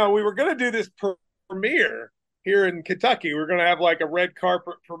 we were going to do this premiere here in Kentucky. We're going to have like a red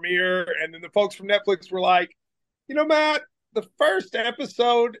carpet premiere, and then the folks from Netflix were like, you know, Matt, the first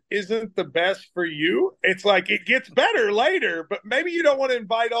episode isn't the best for you. It's like it gets better later, but maybe you don't want to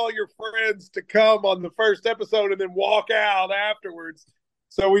invite all your friends to come on the first episode and then walk out afterwards.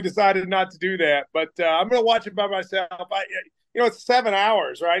 So we decided not to do that. But I'm going to watch it by myself. It's 7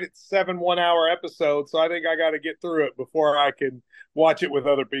 hours, right? It's 7 1-hour episodes. So I think I got to get through it before I can watch it with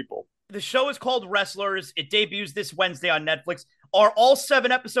other people. The show is called Wrestlers. It debuts this Wednesday on Netflix. Are all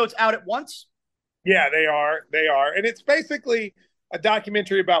 7 episodes out at once? Yeah, they are. They are. And it's basically a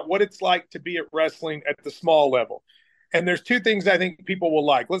documentary about what it's like to be at wrestling at the small level. And there's 2 things I think people will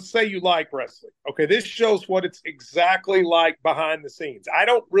like. Let's say you like wrestling. Okay, this shows what it's exactly like behind the scenes. I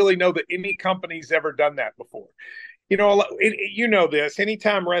don't really know that any company's ever done that before. You know, you know this.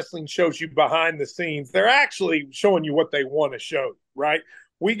 Anytime wrestling shows you behind the scenes, they're actually showing you what they want to show you, right?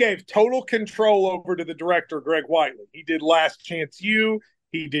 We gave total control over to the director, Greg Whiteley. He did Last Chance U.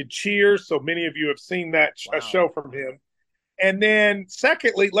 He did Cheers, so many of you have seen that show from him. And then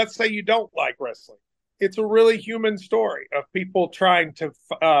secondly, let's say you don't like wrestling. It's a really human story of people trying to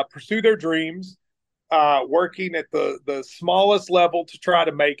pursue their dreams, working at the smallest level to try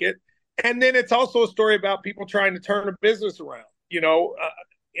to make it. And then it's also a story about people trying to turn a business around. You know,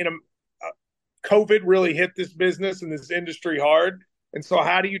 COVID really hit this business and this industry hard. And so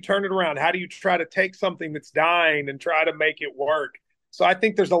how do you turn it around? How do you try to take something that's dying and try to make it work? So I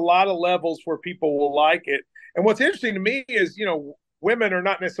think there's a lot of levels where people will like it. And what's interesting to me is, women are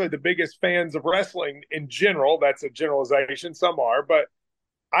not necessarily the biggest fans of wrestling in general. That's a generalization. Some are, but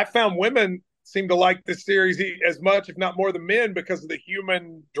I found women seem to like this series as much, if not more than men, because of the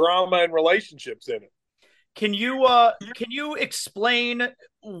human drama and relationships in it. Can you explain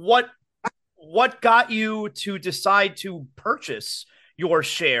what got you to decide to purchase your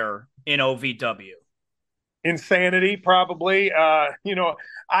share in OVW? Insanity, probably. I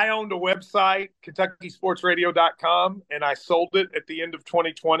owned a website, KentuckySportsRadio.com, and I sold it at the end of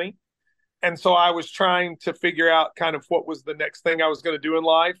 2020. And so I was trying to figure out kind of what was the next thing I was going to do in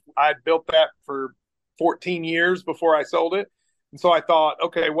life. I had built that for 14 years before I sold it. And so I thought,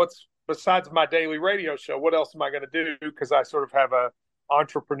 okay, what's besides my daily radio show, what else am I going to do? Because I sort of have a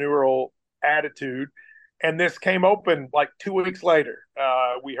entrepreneurial attitude. And this came open like 2 weeks later.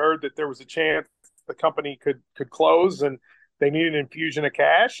 We heard that there was a chance the company could close and they needed an infusion of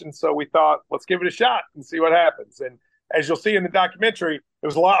cash. And so we thought, let's give it a shot and see what happens. And as you'll see in the documentary, it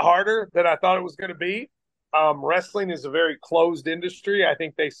was a lot harder than I thought it was going to be. Wrestling is a very closed industry. I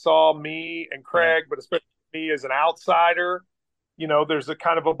think they saw me and Craig, but especially me as an outsider. There's a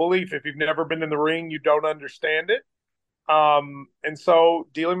kind of a belief if you've never been in the ring, you don't understand it. And so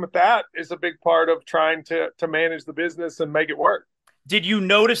dealing with that is a big part of trying to manage the business and make it work. Did you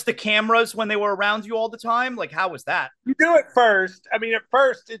notice the cameras when they were around you all the time? Like, how was that? You do it first. I mean, at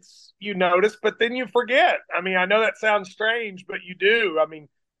first it's, you notice, but then you forget. I mean, I know that sounds strange, but you do. I mean,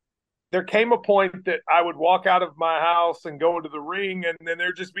 there came a point that I would walk out of my house and go into the ring, and then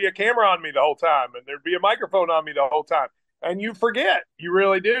there'd just be a camera on me the whole time, and there'd be a microphone on me the whole time. And you forget. You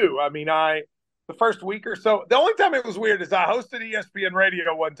really do. I mean, the first week or so, the only time it was weird is I hosted ESPN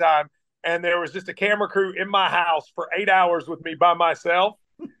Radio one time, and there was just a camera crew in my house for 8 hours with me by myself.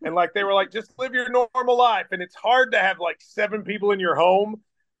 And like, they were like, just live your normal life. And it's hard to have like 7 people in your home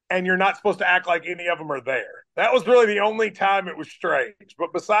and you're not supposed to act like any of them are there. That was really the only time it was strange.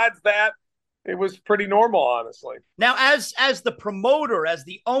 But besides that, it was pretty normal, honestly. Now, as the promoter, as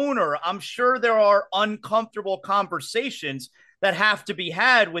the owner, I'm sure there are uncomfortable conversations that have to be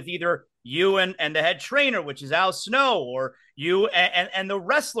had with either you and the head trainer, which is Al Snow, or you and the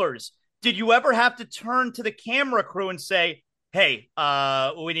wrestlers. Did you ever have to turn to the camera crew and say, hey,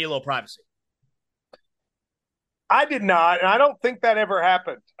 we need a little privacy? I did not, and I don't think that ever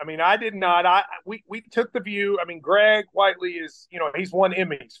happened. I mean, I did not. We took the view. I mean, Greg Whiteley is, he's won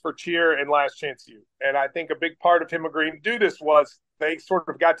Emmys for Cheer and Last Chance U. And I think a big part of him agreeing to do this was they sort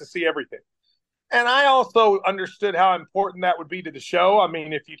of got to see everything. And I also understood how important that would be to the show. I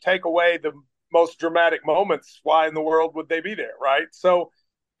mean, if you take away the most dramatic moments, why in the world would they be there, right? So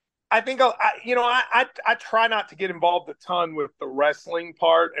I think, I try not to get involved a ton with the wrestling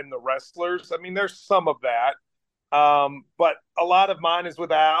part and the wrestlers. I mean, there's some of that. But a lot of mine is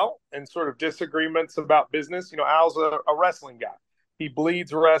with Al and sort of disagreements about business. Al's a wrestling guy. He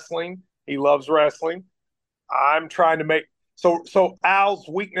bleeds wrestling. He loves wrestling. I'm trying to make so Al's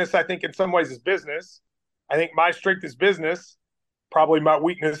weakness, I think, in some ways is business. I think my strength is business. Probably my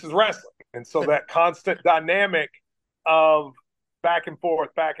weakness is wrestling. And so that constant dynamic of back and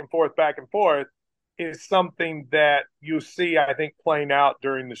forth, back and forth, back and forth is something that you see, I think, playing out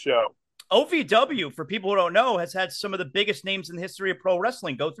during the show. OVW, for people who don't know, has had some of the biggest names in the history of pro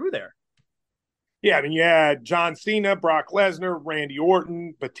wrestling go through there. Yeah, I mean, you had John Cena, Brock Lesnar, Randy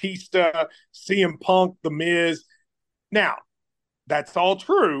Orton, Batista, CM Punk, The Miz. Now, that's all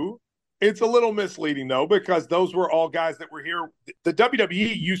true. It's a little misleading, though, because those were all guys that were here. The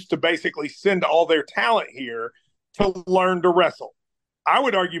WWE used to basically send all their talent here to learn to wrestle. I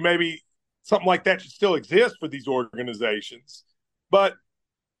would argue maybe something like that should still exist for these organizations. But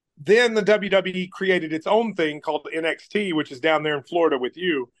then the WWE created its own thing called NXT, which is down there in Florida with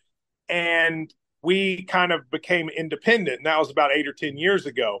you. And we kind of became independent. And that was about 8 or 10 years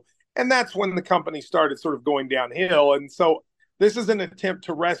ago. And that's when the company started sort of going downhill. And so this is an attempt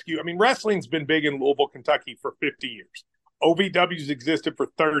to rescue. I mean, wrestling's been big in Louisville, Kentucky for 50 years. OVW's existed for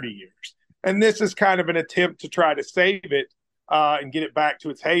 30 years. And this is kind of an attempt to try to save it and get it back to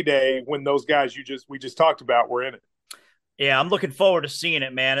its heyday when those guys we just talked about were in it. Yeah, I'm looking forward to seeing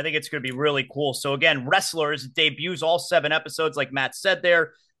it, man. I think it's going to be really cool. So again, Wrestlers debuts all 7 episodes, like Matt said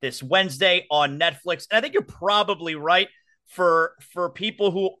there, this Wednesday on Netflix. And I think you're probably right for people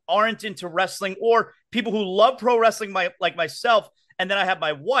who aren't into wrestling or people who love pro wrestling like myself. And then I have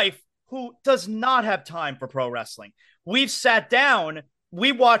my wife who does not have time for pro wrestling. We've sat down,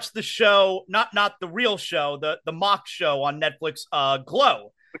 we watched the show, not the real show, the mock show on Netflix,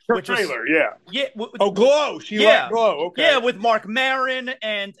 Glow. which was trailer, yeah. yeah. Glow. She liked Glow. Okay. Yeah, with Mark Maron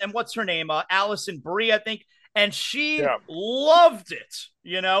and what's her name? Allison Brie, I think. And she loved it.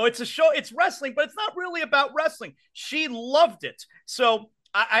 You know, it's a show, it's wrestling, but it's not really about wrestling. She loved it. So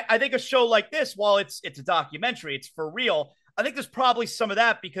I think a show like this, while it's a documentary, it's for real. I think there's probably some of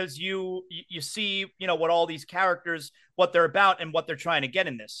that because you see, you know, what all these characters, what they're about and what they're trying to get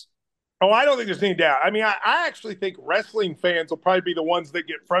in this. Oh, I don't think there's any doubt. I mean, I actually think wrestling fans will probably be the ones that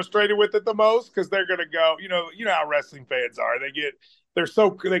get frustrated with it the most because they're going to go, you know how wrestling fans are.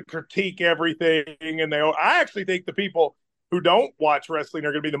 They critique everything, and I actually think the people who don't watch wrestling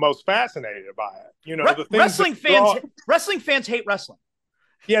are going to be the most fascinated by it. You know, wrestling fans hate wrestling.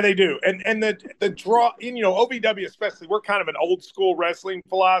 Yeah, they do, and the draw, you know, OVW especially. We're kind of an old school wrestling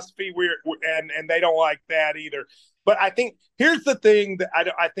philosophy. And they don't like that either. But I think here's the thing that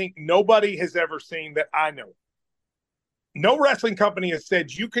I think nobody has ever seen that I know. No wrestling company has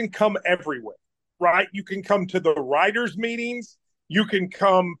said you can come everywhere, right? You can come to the writers' meetings. You can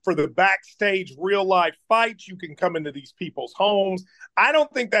come for the backstage real life fights. You can come into these people's homes. I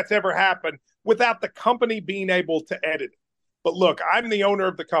don't think that's ever happened without the company being able to edit it. But look, I'm the owner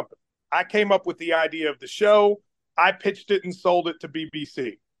of the company. I came up with the idea of the show. I pitched it and sold it to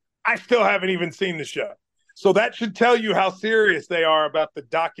BBC. I still haven't even seen the show. So that should tell you how serious they are about the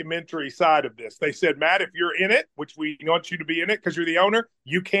documentary side of this. They said, Matt, if you're in it, which we want you to be in it because you're the owner,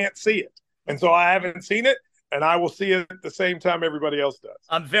 you can't see it. And so I haven't seen it, and I will see it at the same time everybody else does.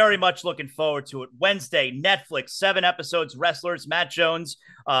 I'm very much looking forward to it. Wednesday, Netflix, 7 episodes, Wrestlers, Matt Jones,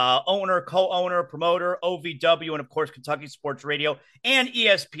 owner, co-owner, promoter, OVW, and of course, Kentucky Sports Radio and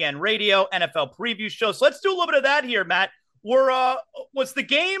ESPN Radio, NFL preview show. So let's do a little bit of that here, Matt. Was the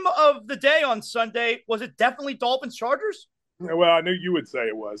game of the day on Sunday, was it definitely Dolphins Chargers? Well, I knew you would say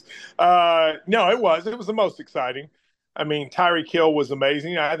it was. No, it was. It was the most exciting. I mean, Tyreek Hill was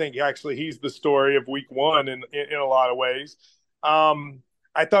amazing. I think actually he's the story of week one in a lot of ways.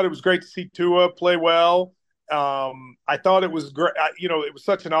 I thought it was great to see Tua play well. I thought it was great. It was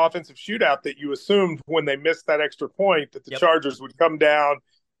such an offensive shootout that you assumed when they missed that extra point that the Chargers would come down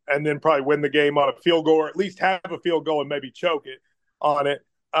and then probably win the game on a field goal, or at least have a field goal and maybe choke it on it.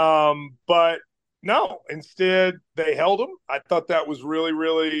 But no, instead they held them. I thought that was really,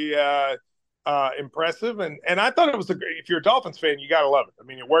 really impressive. And I thought it was if you're a Dolphins fan, you got to love it. I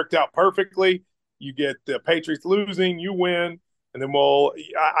mean, it worked out perfectly. You get the Patriots losing, you win. And then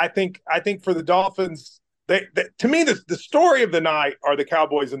I think for the Dolphins, to me, the story of the night are the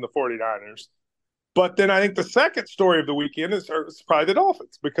Cowboys and the 49ers. But then I think the second story of the weekend is probably the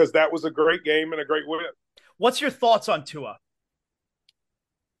Dolphins, because that was a great game and a great win. What's your thoughts on Tua?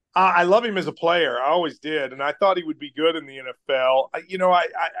 I love him as a player. I always did. And I thought he would be good in the NFL.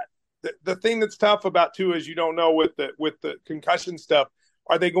 The thing that's tough about Tua is you don't know with the concussion stuff,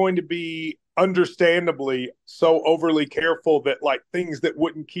 are they going to be understandably so overly careful that like things that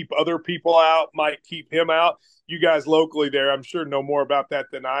wouldn't keep other people out might keep him out? You guys locally there, I'm sure, know more about that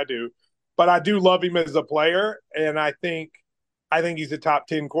than I do. But I do love him as a player, and I think he's a top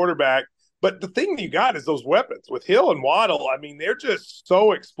 10 quarterback. But the thing you got is those weapons with Hill and Waddle. I mean, they're just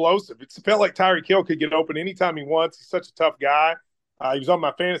so explosive. It felt like Tyreek Hill could get open anytime he wants. He's such a tough guy. He was on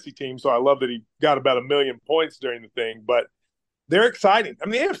my fantasy team, so I love that he got about 1 million points during the thing. But they're exciting. I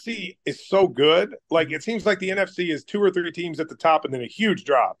mean, the NFC is so good. Like, it seems like the NFC is 2 or 3 teams at the top and then a huge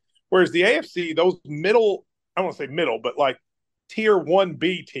drop. Whereas the AFC, those middle, I don't want to say middle, but like tier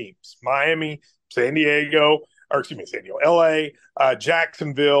 1B teams, Miami, San Diego, LA,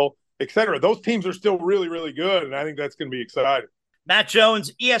 Jacksonville, etc. Those teams are still really, really good, and I think that's going to be exciting. Matt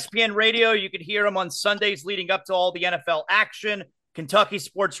Jones, ESPN Radio. You can hear him on Sundays leading up to all the NFL action. Kentucky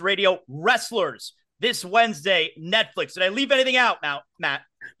Sports Radio, Wrestlers, this Wednesday, Netflix. Did I leave anything out now, Matt?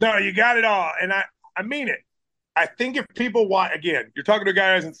 No, you got it all, and I mean it. I think if people want, again, you're talking to a guy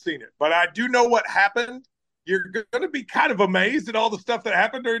who hasn't seen it, but I do know what happened. You're going to be kind of amazed at all the stuff that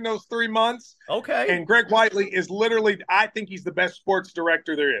happened during those 3 months. Okay. And Greg Whiteley is literally, I think he's the best sports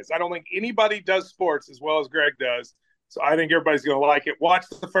director there is. I don't think anybody does sports as well as Greg does. So I think everybody's going to like it. Watch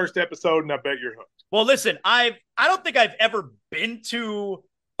the first episode, and I bet you're hooked. Well, listen, I don't think I've ever been to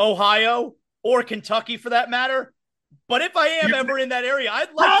Ohio or Kentucky for that matter. But if I am ever in that area,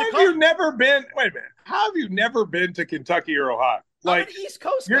 I'd like to come. How have you never been? Wait a minute. How have you never been to Kentucky or Ohio? Like, I'm an East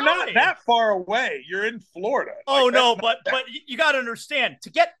Coast guy. You're not that far away. You're in Florida. Oh, like, no, but you got to understand, to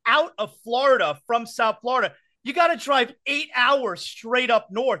get out of Florida from South Florida, you got to drive 8 hours straight up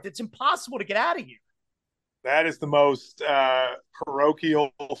north. It's impossible to get out of here. That is the most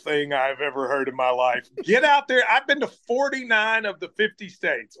parochial thing I've ever heard in my life. Get out there. I've been to 49 of the 50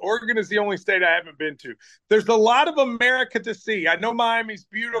 states. Oregon is the only state I haven't been to. There's a lot of America to see. I know Miami's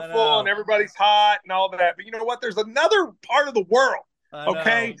beautiful and everybody's hot and all that, but you know what? There's another part of the world.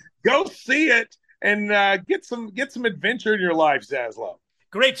 Okay, go see it and get some adventure in your life, Zaslow.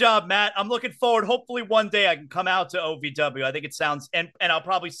 Great job, Matt. I'm looking forward. Hopefully one day I can come out to OVW. I think it sounds, and I'll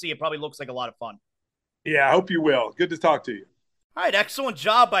probably see it. Probably looks like a lot of fun. Yeah, I hope you will. Good to talk to you. All right, excellent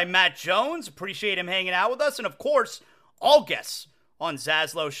job by Matt Jones. Appreciate him hanging out with us. And of course, all guests on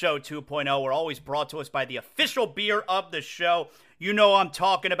Zaslow Show 2.0 are always brought to us by the official beer of the show. You know I'm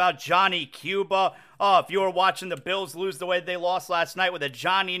talking about Johnny Cuba. Oh, if you were watching the Bills lose the way they lost last night with a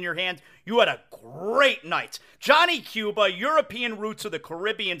Johnny in your hand, you had a great night. Johnny Cuba, European roots of the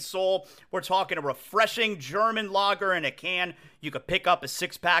Caribbean soul. We're talking a refreshing German lager in a can. You could pick up a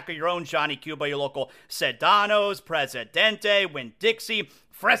six-pack of your own Johnny Cuba, your local Sedanos, Presidente, Winn-Dixie,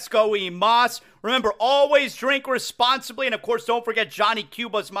 Fresco y Mas. Remember, always drink responsibly. And, of course, don't forget Johnny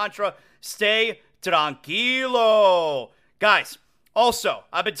Cuba's mantra, stay tranquilo. Guys, also,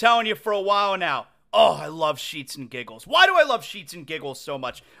 I've been telling you for a while now, oh, I love Sheets and Giggles. Why do I love Sheets and Giggles so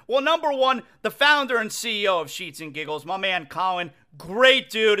much? Well, number one, the founder and CEO of Sheets and Giggles, my man Colin, great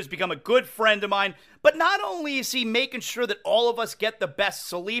dude, has become a good friend of mine. But not only is he making sure that all of us get the best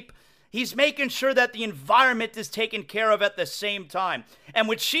sleep, he's making sure that the environment is taken care of at the same time. And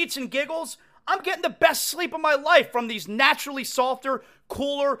with Sheets and Giggles, I'm getting the best sleep of my life from these naturally softer,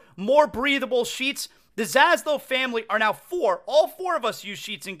 cooler, more breathable sheets. The Zaslow family are now all four of us use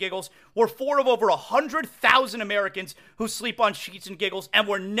Sheets and Giggles. We're four of over 100,000 Americans who sleep on Sheets and Giggles, and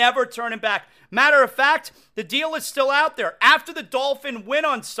we're never turning back. Matter of fact, the deal is still out there. After the Dolphin win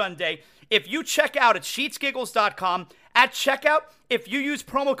on Sunday, if you check out at sheetsgiggles.com, at checkout, if you use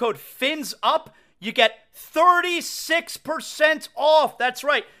promo code FINSUP, you get 36% off. That's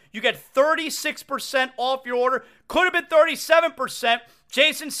right. You get 36% off your order. Could have been 37%.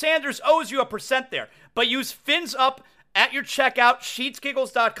 Jason Sanders owes you a percent there. But use FINSUP at your checkout,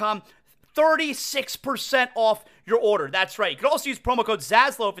 sheetsgiggles.com, 36% off your order. That's right. You can also use promo code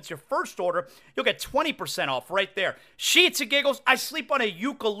Zaslow if it's your first order. You'll get 20% off right there. Sheets and Giggles, I sleep on a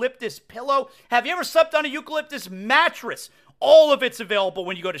eucalyptus pillow. Have you ever slept on a eucalyptus mattress? All of it's available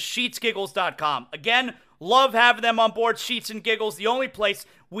when you go to sheetsgiggles.com. Again, love having them on board. Sheets and Giggles, the only place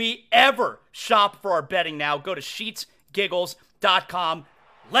we ever shop for our bedding now. Go to sheetsgiggles.com.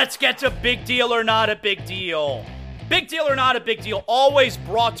 Let's get to Big Deal or Not a Big Deal. Big Deal or Not a Big Deal, always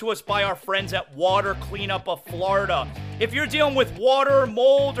brought to us by our friends at Water Cleanup of Florida. If you're dealing with water,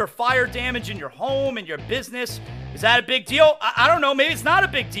 mold, or fire damage in your home and your business, is that a big deal? I don't know, maybe it's not a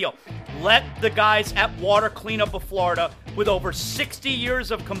big deal. Let the guys at Water Cleanup of Florida, with over 60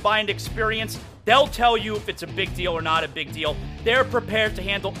 years of combined experience, they'll tell you if it's a big deal or not a big deal. They're prepared to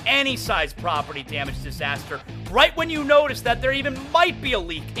handle any size property damage disaster right when you notice that there even might be a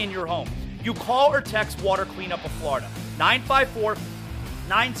leak in your home. You call or text Water Cleanup of Florida,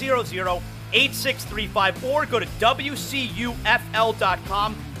 954-900-8635, or go to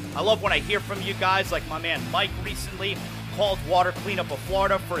WCUFL.com. I love when I hear from you guys, like my man Mike recently called Water Cleanup of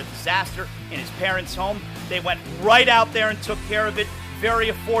Florida for a disaster in his parents' home. They went right out there and took care of it. Very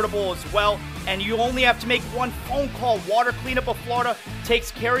affordable as well. And you only have to make one phone call. Water Cleanup of Florida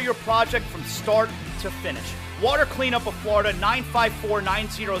takes care of your project from start to finish. Water Cleanup of Florida,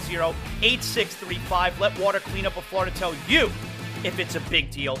 954-900-8635. Let Water Cleanup of Florida tell you if it's a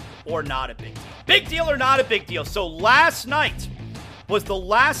big deal or not a big deal. Big deal or not a big deal. So last night was the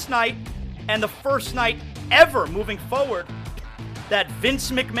last night and the first night ever moving forward that Vince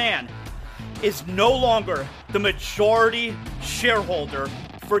McMahon is no longer the majority shareholder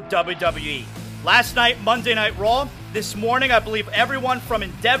for WWE. Last night, Monday Night Raw. This morning, I believe everyone from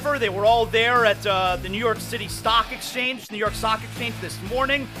Endeavor, they were all there at the New York City Stock Exchange, New York Stock Exchange this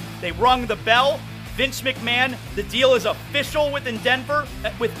morning. They rung the bell. Vince McMahon, the deal is official with Endeavor,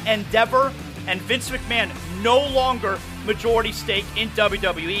 and Vince McMahon no longer majority stake in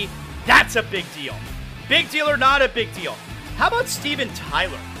WWE. That's a big deal. Big deal or not a big deal? How about Steven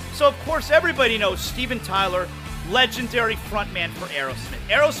Tyler? So, of course, everybody knows Steven Tyler, legendary frontman for Aerosmith.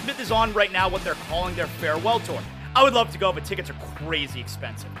 Aerosmith is on right now what they're calling their farewell tour. I would love to go, but tickets are crazy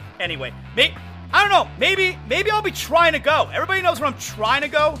expensive. Anyway, I don't know. Maybe I'll be trying to go. Everybody knows when I'm trying to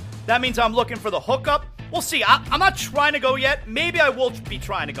go. That means I'm looking for the hookup. We'll see. I'm not trying to go yet. Maybe I will be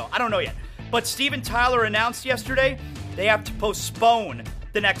trying to go. I don't know yet. But Steven Tyler announced yesterday they have to postpone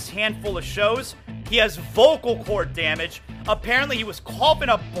the next handful of shows. He has vocal cord damage. Apparently, he was coughing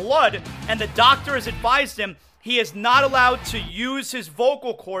up blood, and the doctor has advised him He is not allowed to use his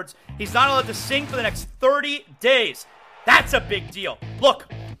vocal cords. He's not allowed to sing for the next 30 days. That's a big deal. Look,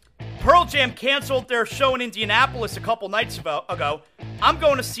 Pearl Jam canceled their show in Indianapolis a couple nights ago. I'm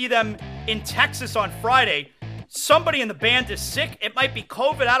going to see them in Texas on Friday. Somebody in the band is sick. It might be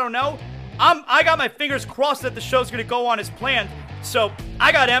COVID. I don't know. I got my fingers crossed that the show's going to go on as planned. So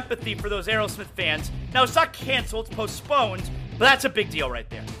I got empathy for those Aerosmith fans. Now, it's not canceled, it's postponed, but that's a big deal right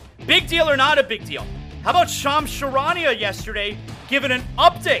there. Big deal or not a big deal? How about Shams Charania yesterday giving an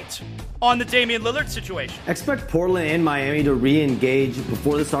update on the Damian Lillard situation? Expect Portland and Miami to re-engage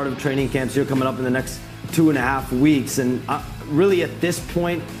before the start of training camps here coming up in the next 2.5 weeks. And really at this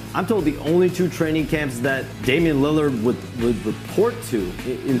point, I'm told the only two training camps that Damian Lillard would report to,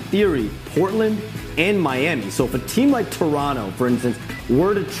 in theory, Portland and Miami. So if a team like Toronto, for instance,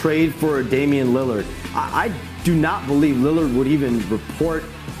 were to trade for Damian Lillard, I do not believe Lillard would even report.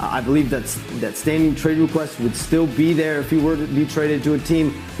 I believe that standing trade request would still be there if he were to be traded to a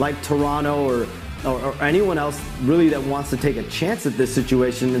team like Toronto or anyone else really that wants to take a chance at this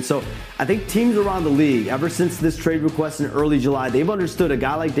situation. And so I think teams around the league, ever since this trade request in early July, they've understood a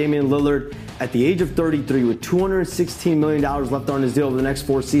guy like Damian Lillard at the age of 33 with $216 million left on his deal over the next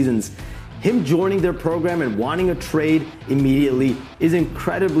 4 seasons, him joining their program and wanting a trade immediately is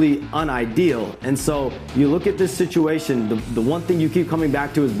incredibly unideal. And so you look at this situation, the one thing you keep coming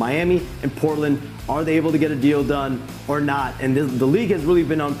back to is Miami and Portland. Are they able to get a deal done or not? And the league has really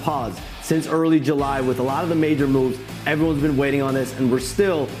been on pause since early July with a lot of the major moves. Everyone's been waiting on this, and we're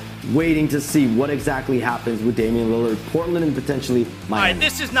still waiting to see what exactly happens with Damian Lillard, Portland, and potentially Miami. All right,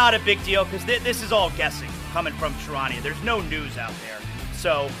 this is not a big deal because this is all guessing coming from Charania. There's no news out there.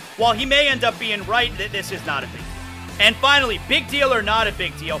 So while he may end up being right, this is not a big deal. And finally, big deal or not a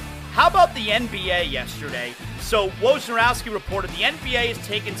big deal, how about the NBA yesterday? So Wojnarowski reported the NBA has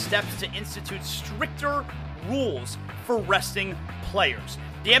taken steps to institute stricter rules for resting players.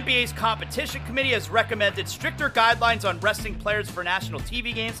 The NBA's competition committee has recommended stricter guidelines on resting players for national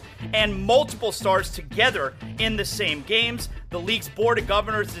TV games and multiple stars together in the same games. The league's board of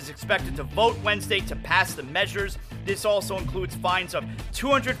governors is expected to vote Wednesday to pass the measures. This also includes fines of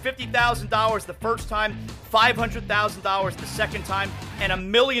 $250,000 the first time, $500,000 the second time, and $1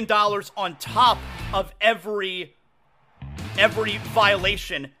 million on top of every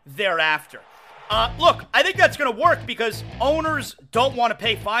violation thereafter. Look, I think that's going to work because owners don't want to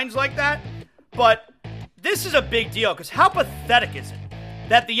pay fines like that, but this is a big deal because how pathetic is it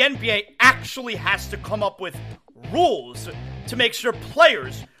that the NBA actually has to come up with rules to make sure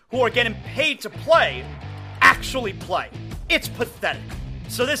players who are getting paid to play actually play? It's pathetic.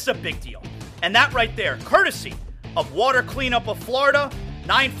 So this is a big deal. And that right there, courtesy of Water Cleanup of Florida,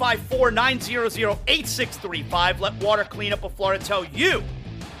 954-900-8635. Let Water Cleanup of Florida tell you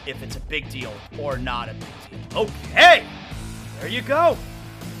if it's a big deal or not a big deal. Okay, there you go.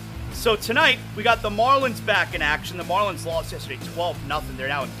 So tonight, we got the Marlins back in action. The Marlins lost yesterday 12-0. They're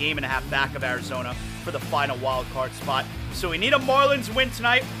now a game and a half back of Arizona for the final wild card spot. So we need a Marlins win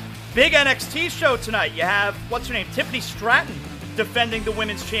tonight. Big NXT show tonight. You have, what's her name, Tiffany Stratton defending the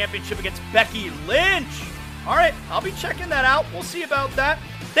women's championship against Becky Lynch. All right, I'll be checking that out. We'll see about that.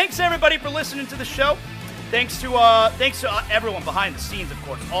 Thanks, everybody, for listening to the show. Thanks to everyone behind the scenes, of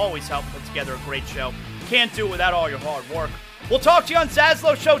course. Always help put together a great show. Can't do it without all your hard work. We'll talk to you on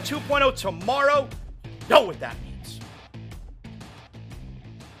Zaslow Show 2.0 tomorrow. Know what that means.